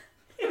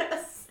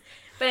 Yes.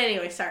 But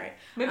anyway, sorry.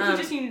 Maybe he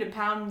just needed to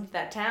pound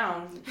that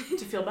town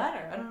to feel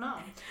better. I don't know.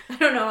 I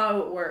don't know how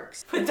it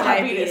works with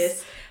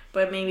diabetes,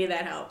 but maybe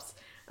that helps.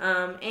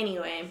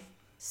 Anyway.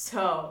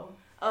 So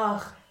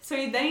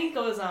then he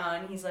goes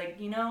on. He's like,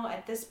 you know,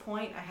 at this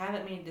point, I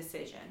haven't made a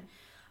decision.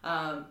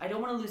 I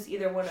don't want to lose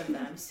either one of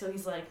them. So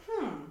he's like,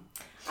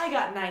 I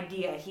got an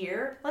idea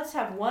here. Let's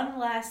have one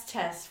last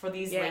test for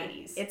these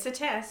ladies. It's a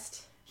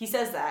test. He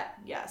says that,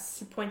 yes.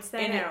 He points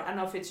that out. I don't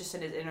know if it's just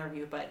in his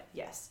interview, but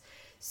yes.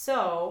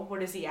 So, what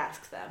does he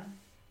ask them?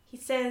 He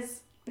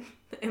says,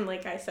 and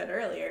like I said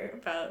earlier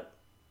about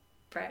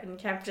Brett and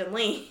Captain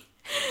Lee,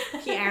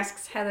 he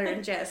asks Heather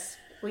and Jess,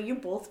 will you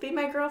both be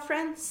my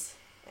girlfriends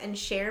and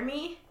share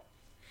me?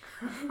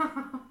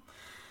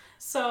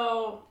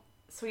 So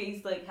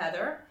he's like,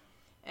 Heather,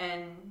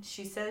 and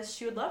she says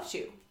she would love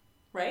to,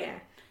 right? Yeah.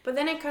 But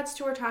then it cuts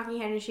to her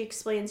talking head, and she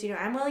explains, you know,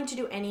 I'm willing to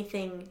do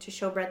anything to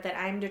show Brett that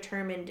I'm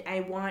determined. I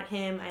want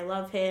him. I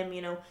love him,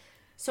 you know.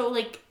 So,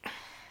 like,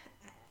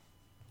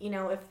 you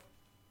know, if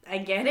I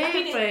get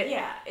it,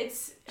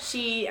 it's...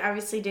 She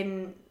obviously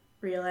didn't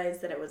realize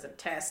that it was a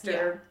test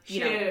or,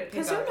 you know.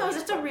 Because who knows?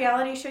 It's a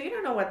reality show. You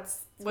don't know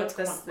what's going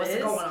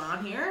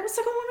on here. What's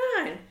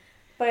going on?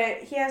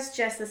 But he asks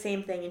Jess the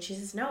same thing, and she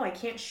says, no, I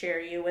can't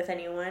share you with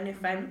anyone.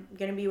 If I'm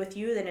going to be with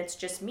you, then it's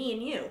just me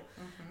and you.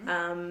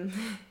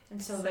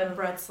 And so then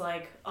Brett's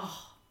like,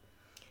 oh,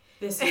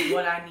 this is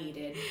what I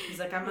needed. He's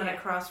like, I'm at a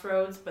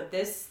crossroads, but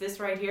this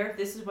right here,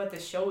 this is what the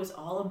show is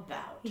all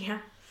about. Yeah.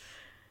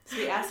 So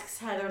he asks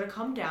Heather to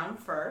come down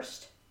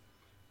first,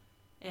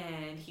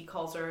 and he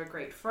calls her a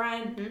great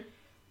friend,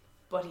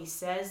 but he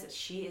says that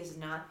she is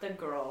not the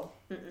girl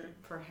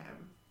for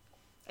him.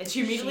 And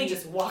she immediately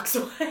just walks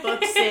away.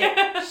 Books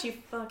it. She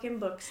fucking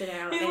books it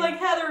out. He's like,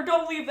 Heather,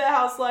 don't leave the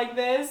house like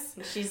this.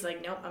 And she's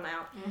like, nope, I'm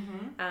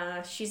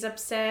out. She's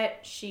upset.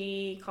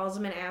 She calls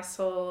him an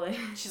asshole.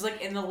 She's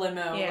like in the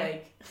limo,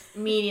 like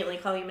immediately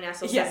calling him an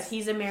asshole. Yes.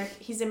 Says,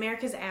 he's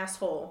America's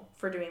asshole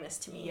for doing this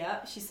to me.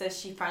 Yep. She says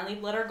she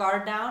finally let her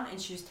guard down and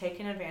she was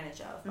taken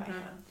advantage of by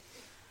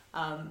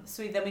him.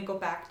 So then we go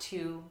back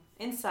to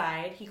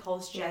inside. He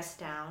calls Jess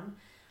down.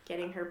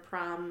 Getting her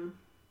prom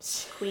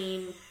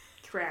queen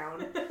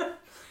crown.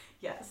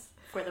 Yes.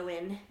 For the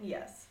win.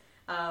 Yes.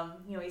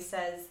 You know, he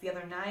says, the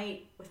other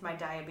night with my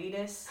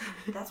diabetes,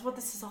 that's what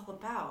this is all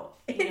about.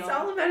 It's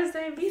all about his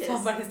diabetes. It's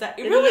all about his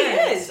diabetes. It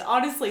really is.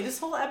 Honestly, this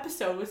whole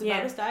episode was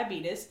about his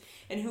diabetes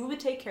and who would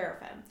take care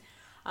of him.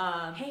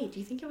 Hey, do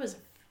you think it was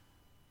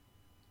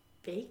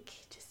fake?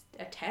 Just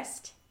a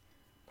test?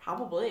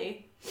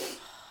 Probably.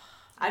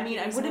 I mean,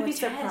 I wouldn't be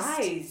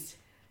surprised.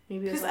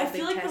 Because I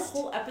feel like the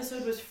whole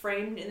episode was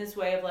framed in this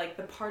way of like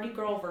the party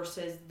girl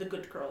versus the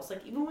good girls.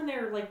 Like even when they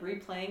were like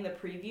replaying the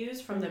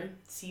previews from the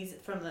season,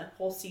 from the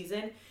whole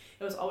season,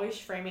 it was always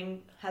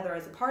framing Heather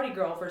as a party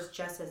girl versus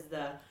Jess as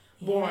the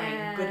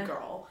boring good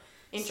girl.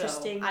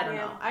 Interesting. So, I don't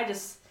know.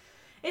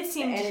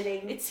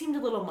 It seemed a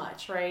little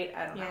much, right?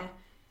 I don't know.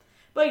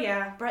 But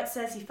yeah, Brett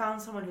says he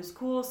found someone who's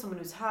cool, someone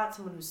who's hot,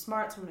 someone who's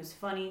smart, someone who's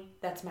funny.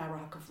 That's my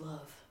rock of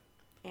love.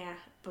 Yeah.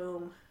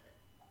 Boom.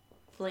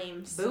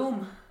 Flames.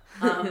 Boom.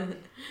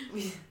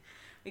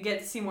 We get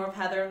to see more of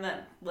Heather in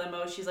that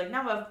limo. She's like,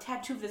 now I've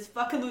tattooed this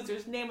fucking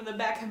loser's name on the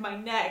back of my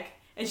neck.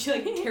 And she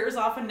like tears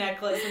off a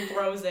necklace and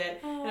throws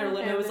it. And her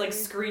limo is like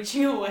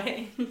screeching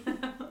away.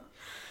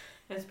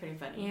 It's pretty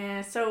funny.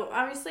 Yeah, so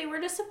obviously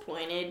we're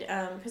disappointed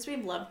because we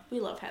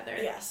love Heather.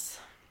 Yes.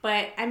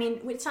 But I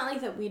mean, it's not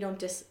like that we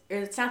don't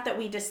it's not that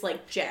we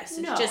dislike Jess.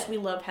 It's just we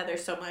love Heather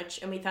so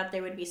much and we thought they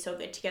would be so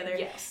good together.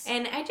 Yes.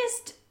 And I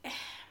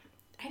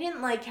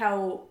didn't like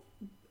how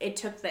it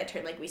took that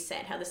turn, like we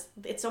said, how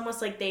it's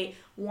almost like they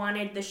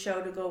wanted the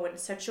show to go in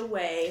such a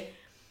way.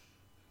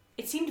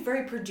 It seemed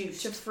very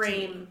produced. To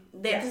frame,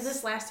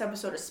 this last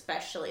episode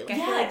especially. Like,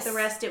 I feel like the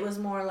rest, it was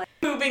more like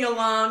moving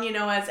along, you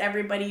know, as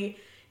everybody,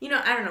 you know,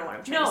 I don't know what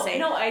I'm trying to say.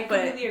 No, I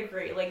completely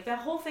agree. Like, the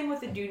whole thing with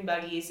the dune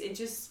buggies,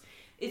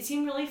 it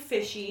seemed really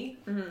fishy,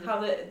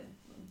 how the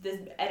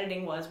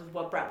editing was with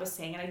what Brett was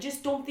saying, and I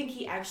just don't think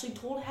he actually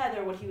told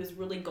Heather what he was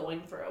really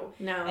going through.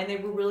 No. And they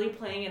were really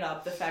playing it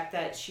up, the fact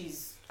that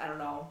she's, I don't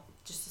know,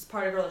 just this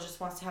party girl that just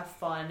wants to have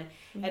fun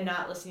and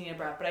not listening to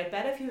Brett. But I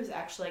bet if he was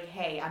actually like,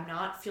 hey, I'm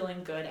not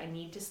feeling good, I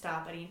need to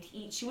stop, I need to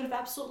eat, she would have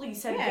absolutely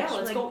said,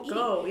 let's go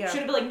eat. Yeah. She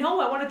would have been like,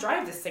 no, I want to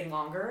drive this thing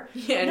longer.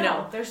 Yeah,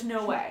 no. There's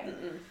no way.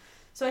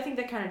 So I think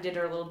that kind of did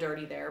her a little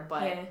dirty there,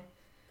 but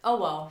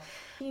oh well.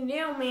 You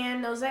knew,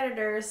 man, those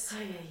editors.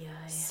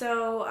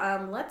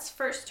 So let's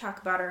first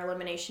talk about our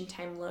Elimination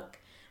Time look,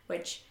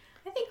 which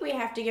I think we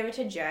have to give it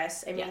to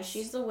Jess. I mean, Yes.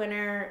 she's the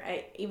winner.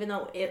 Even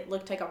though it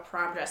looked like a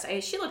prom dress,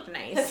 she looked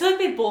nice. I feel like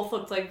they both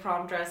looked like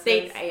prom dresses.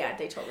 They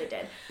totally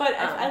did. But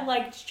I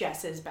liked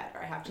Jess's better,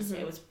 I have to say.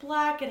 It was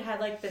black. It had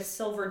like this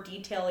silver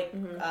detail, like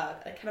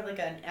kind of like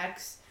an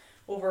X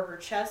over her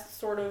chest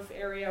sort of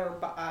area.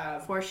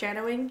 Or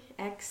Foreshadowing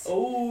X.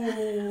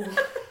 Oh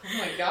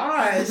my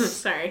gosh.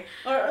 Sorry.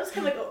 Or it was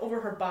kind of like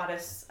over her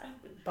bodice.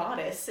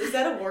 Bodice? Is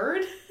that a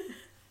word?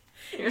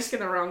 You're asking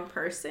the wrong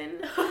person.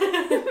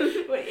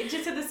 It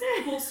just had this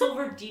cool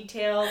silver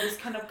detail, this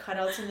kind of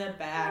cutouts in the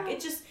back.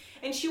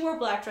 And she wore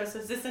black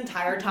dresses this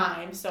entire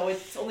time, so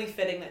it's only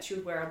fitting that she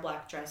would wear a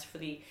black dress for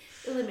the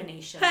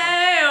elimination.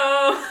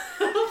 Hey-oh.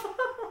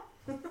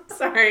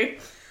 Sorry.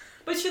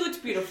 But she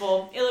looked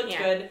beautiful. It looked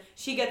good.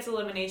 She gets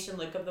elimination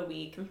look of the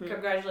week.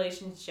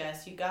 Congratulations,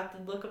 Jess. You got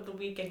the look of the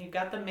week and you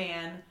got the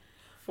man.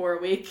 For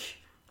a week.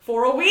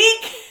 For a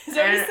week? Is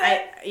that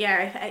what you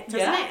said?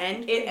 Doesn't it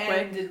end? It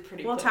ended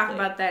pretty We'll quickly. talk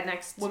about that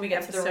next when we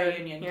get episode. to the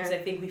reunion, because I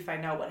think we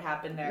find out what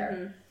happened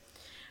there.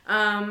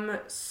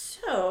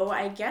 So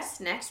I guess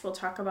next we'll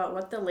talk about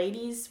what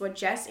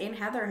Jess and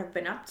Heather have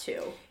been up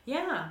to.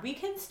 Yeah, we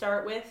can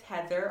start with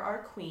Heather, our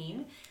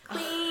queen.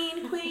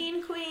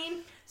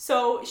 Queen.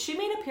 So she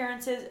made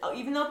appearances,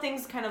 even though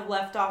things kind of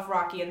left off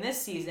rocky in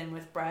this season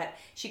with Brett.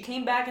 She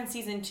came back in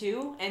season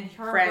 2, and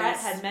her and Brett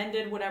had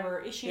mended whatever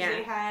issues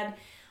they had.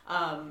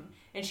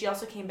 And she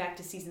also came back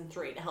to season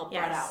 3 to help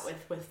Brett out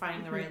with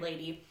finding the right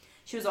lady.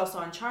 She was also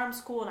on Charm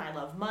School and I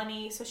Love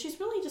Money. So she's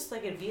really just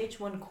like a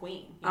VH1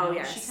 queen. You know?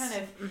 yes. She kind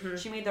of,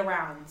 she made the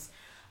rounds.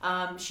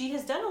 She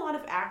has done a lot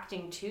of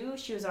acting too.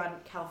 She was on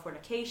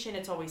Californication,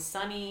 It's Always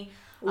Sunny,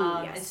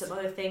 and some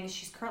other things.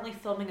 She's currently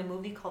filming a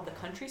movie called The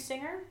Country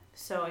Singer.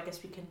 So I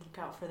guess we can look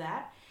out for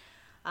that.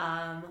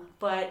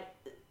 But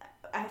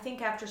I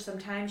think after some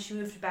time, she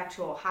moved back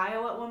to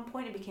Ohio at one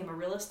point and became a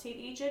real estate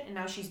agent. And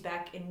now she's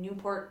back in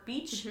Newport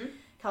Beach,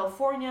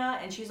 California,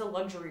 and she's a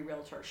luxury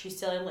realtor. She's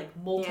selling like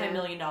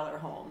multi-million-dollar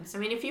homes. I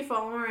mean, if you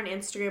follow her on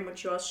Instagram,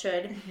 which you all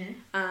should,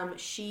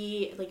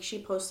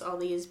 she posts all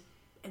these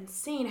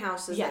insane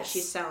houses that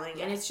she's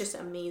selling, and it's just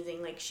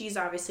amazing. Like, she's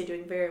obviously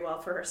doing very well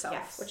for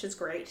herself, which is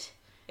great.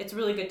 It's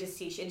really good to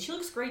see. And she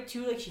looks great,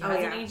 too. Like, she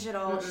hasn't aged at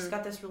all. She's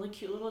got this really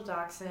cute little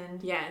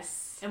dachshund.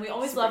 Yes. And we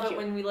always love it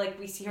when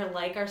we see her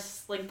our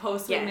posts we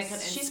make on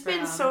Instagram. She's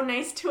been so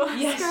nice to us.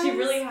 Yes, she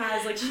really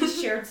has. Like,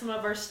 she's shared some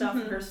of our stuff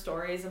in her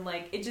stories, and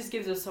like it just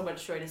gives us so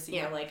much joy to see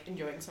her like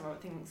enjoying some of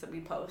the things that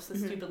we post, the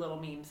stupid little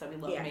memes that we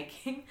love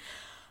making.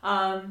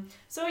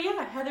 So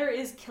yeah, Heather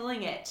is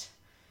killing it.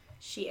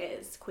 She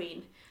is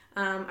queen.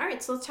 All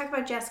right, so let's talk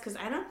about Jess, because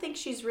I don't think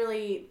there's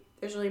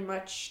really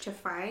much to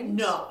find.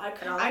 No,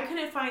 I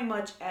couldn't find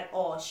much at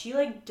all. She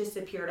like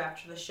disappeared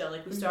after the show.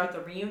 Like we started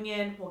the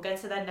reunion. We'll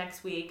get to that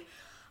next week.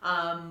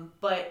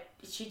 But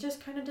she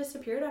just kind of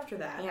disappeared after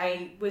that. Yeah.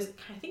 I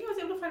think I was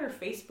able to find her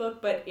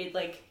Facebook, but it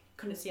like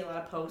couldn't see a lot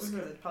of posts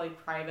because it's probably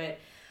private.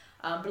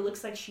 But it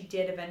looks like she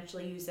did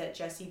eventually use that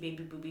Jessie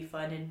Baby Booby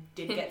Fund and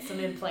did get some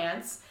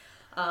implants.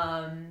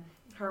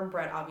 Her and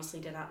Brett obviously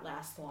did not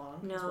last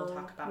long. No, we'll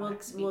talk about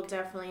next week. We'll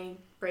definitely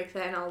break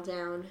that all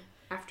down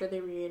after the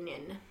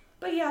reunion.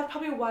 But yeah,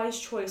 probably a wise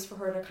choice for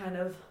her to kind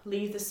of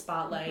leave the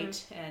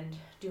spotlight and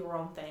do her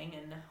own thing,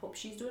 and hope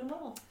she's doing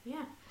well.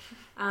 Yeah.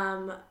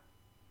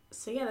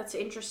 So yeah, that's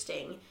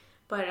interesting.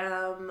 But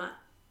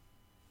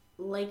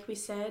like we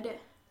said,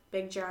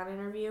 Big John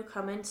interview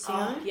coming soon.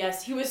 Oh,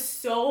 yes, he was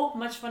so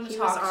much fun to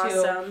talk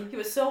to. He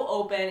was so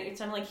open. It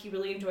sounded like he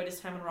really enjoyed his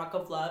time in Rock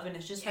of Love, and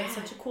has just had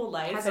such a cool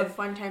life. Has a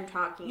fun time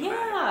talking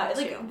about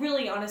it. Yeah, like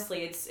really,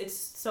 honestly, it's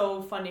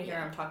so fun to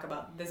hear him talk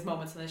about these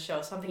moments in the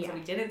show. Some things that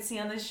we didn't see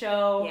on the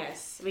show.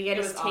 Yes, we get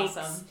his takes.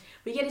 Awesome.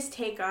 We get his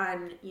take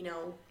on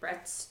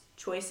Brett's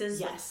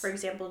choices. Yes, for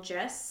example,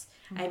 Jess.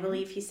 I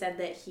believe he said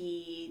that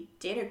he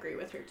did agree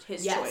with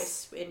his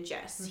choice in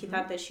Jess. He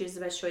thought that she was the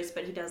best choice,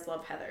 but he does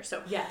love Heather.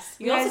 So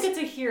you also get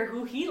to hear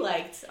who he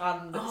liked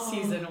on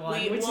season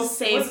 1, which we'll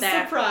was a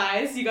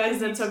surprise. You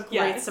guys, it's a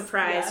great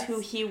surprise.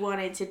 Who he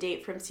wanted to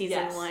date from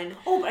season 1.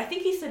 Oh, but I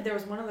think he said there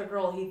was one other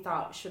girl he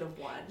thought should have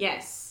won.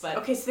 Yes, but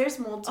okay, so there's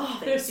multiple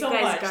things. There's so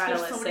much.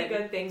 There's so many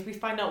good things. We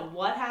find out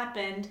what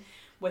happened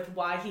with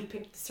why he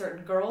picked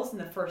certain girls in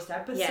the first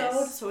episode.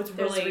 Yes. So it's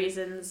really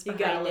reasons you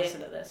gotta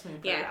listen to this when we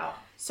put it out.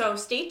 So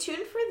stay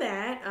tuned for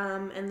that.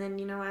 And then,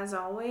 as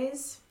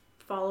always,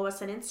 follow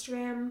us on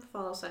Instagram,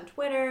 follow us on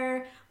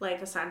Twitter,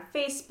 like us on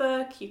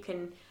Facebook. You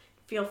can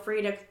feel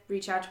free to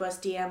reach out to us,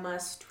 DM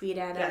us, tweet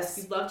at us.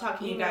 Yes, we love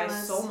talking to you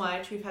guys so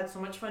much. We've had so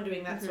much fun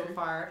doing that so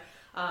far.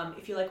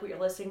 If you like what you're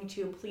listening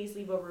to, please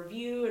leave a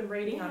review and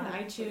rating on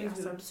iTunes.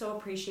 We would so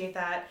appreciate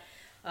that.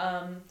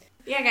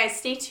 Yeah, guys,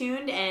 stay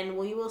tuned, and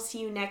we will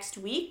see you next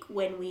week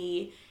when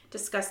we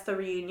discuss the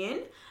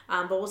reunion.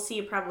 But we'll see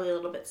you probably a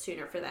little bit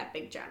sooner for that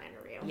Big John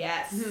interview.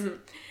 Yes.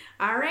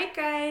 All right,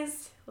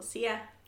 guys. We'll see ya.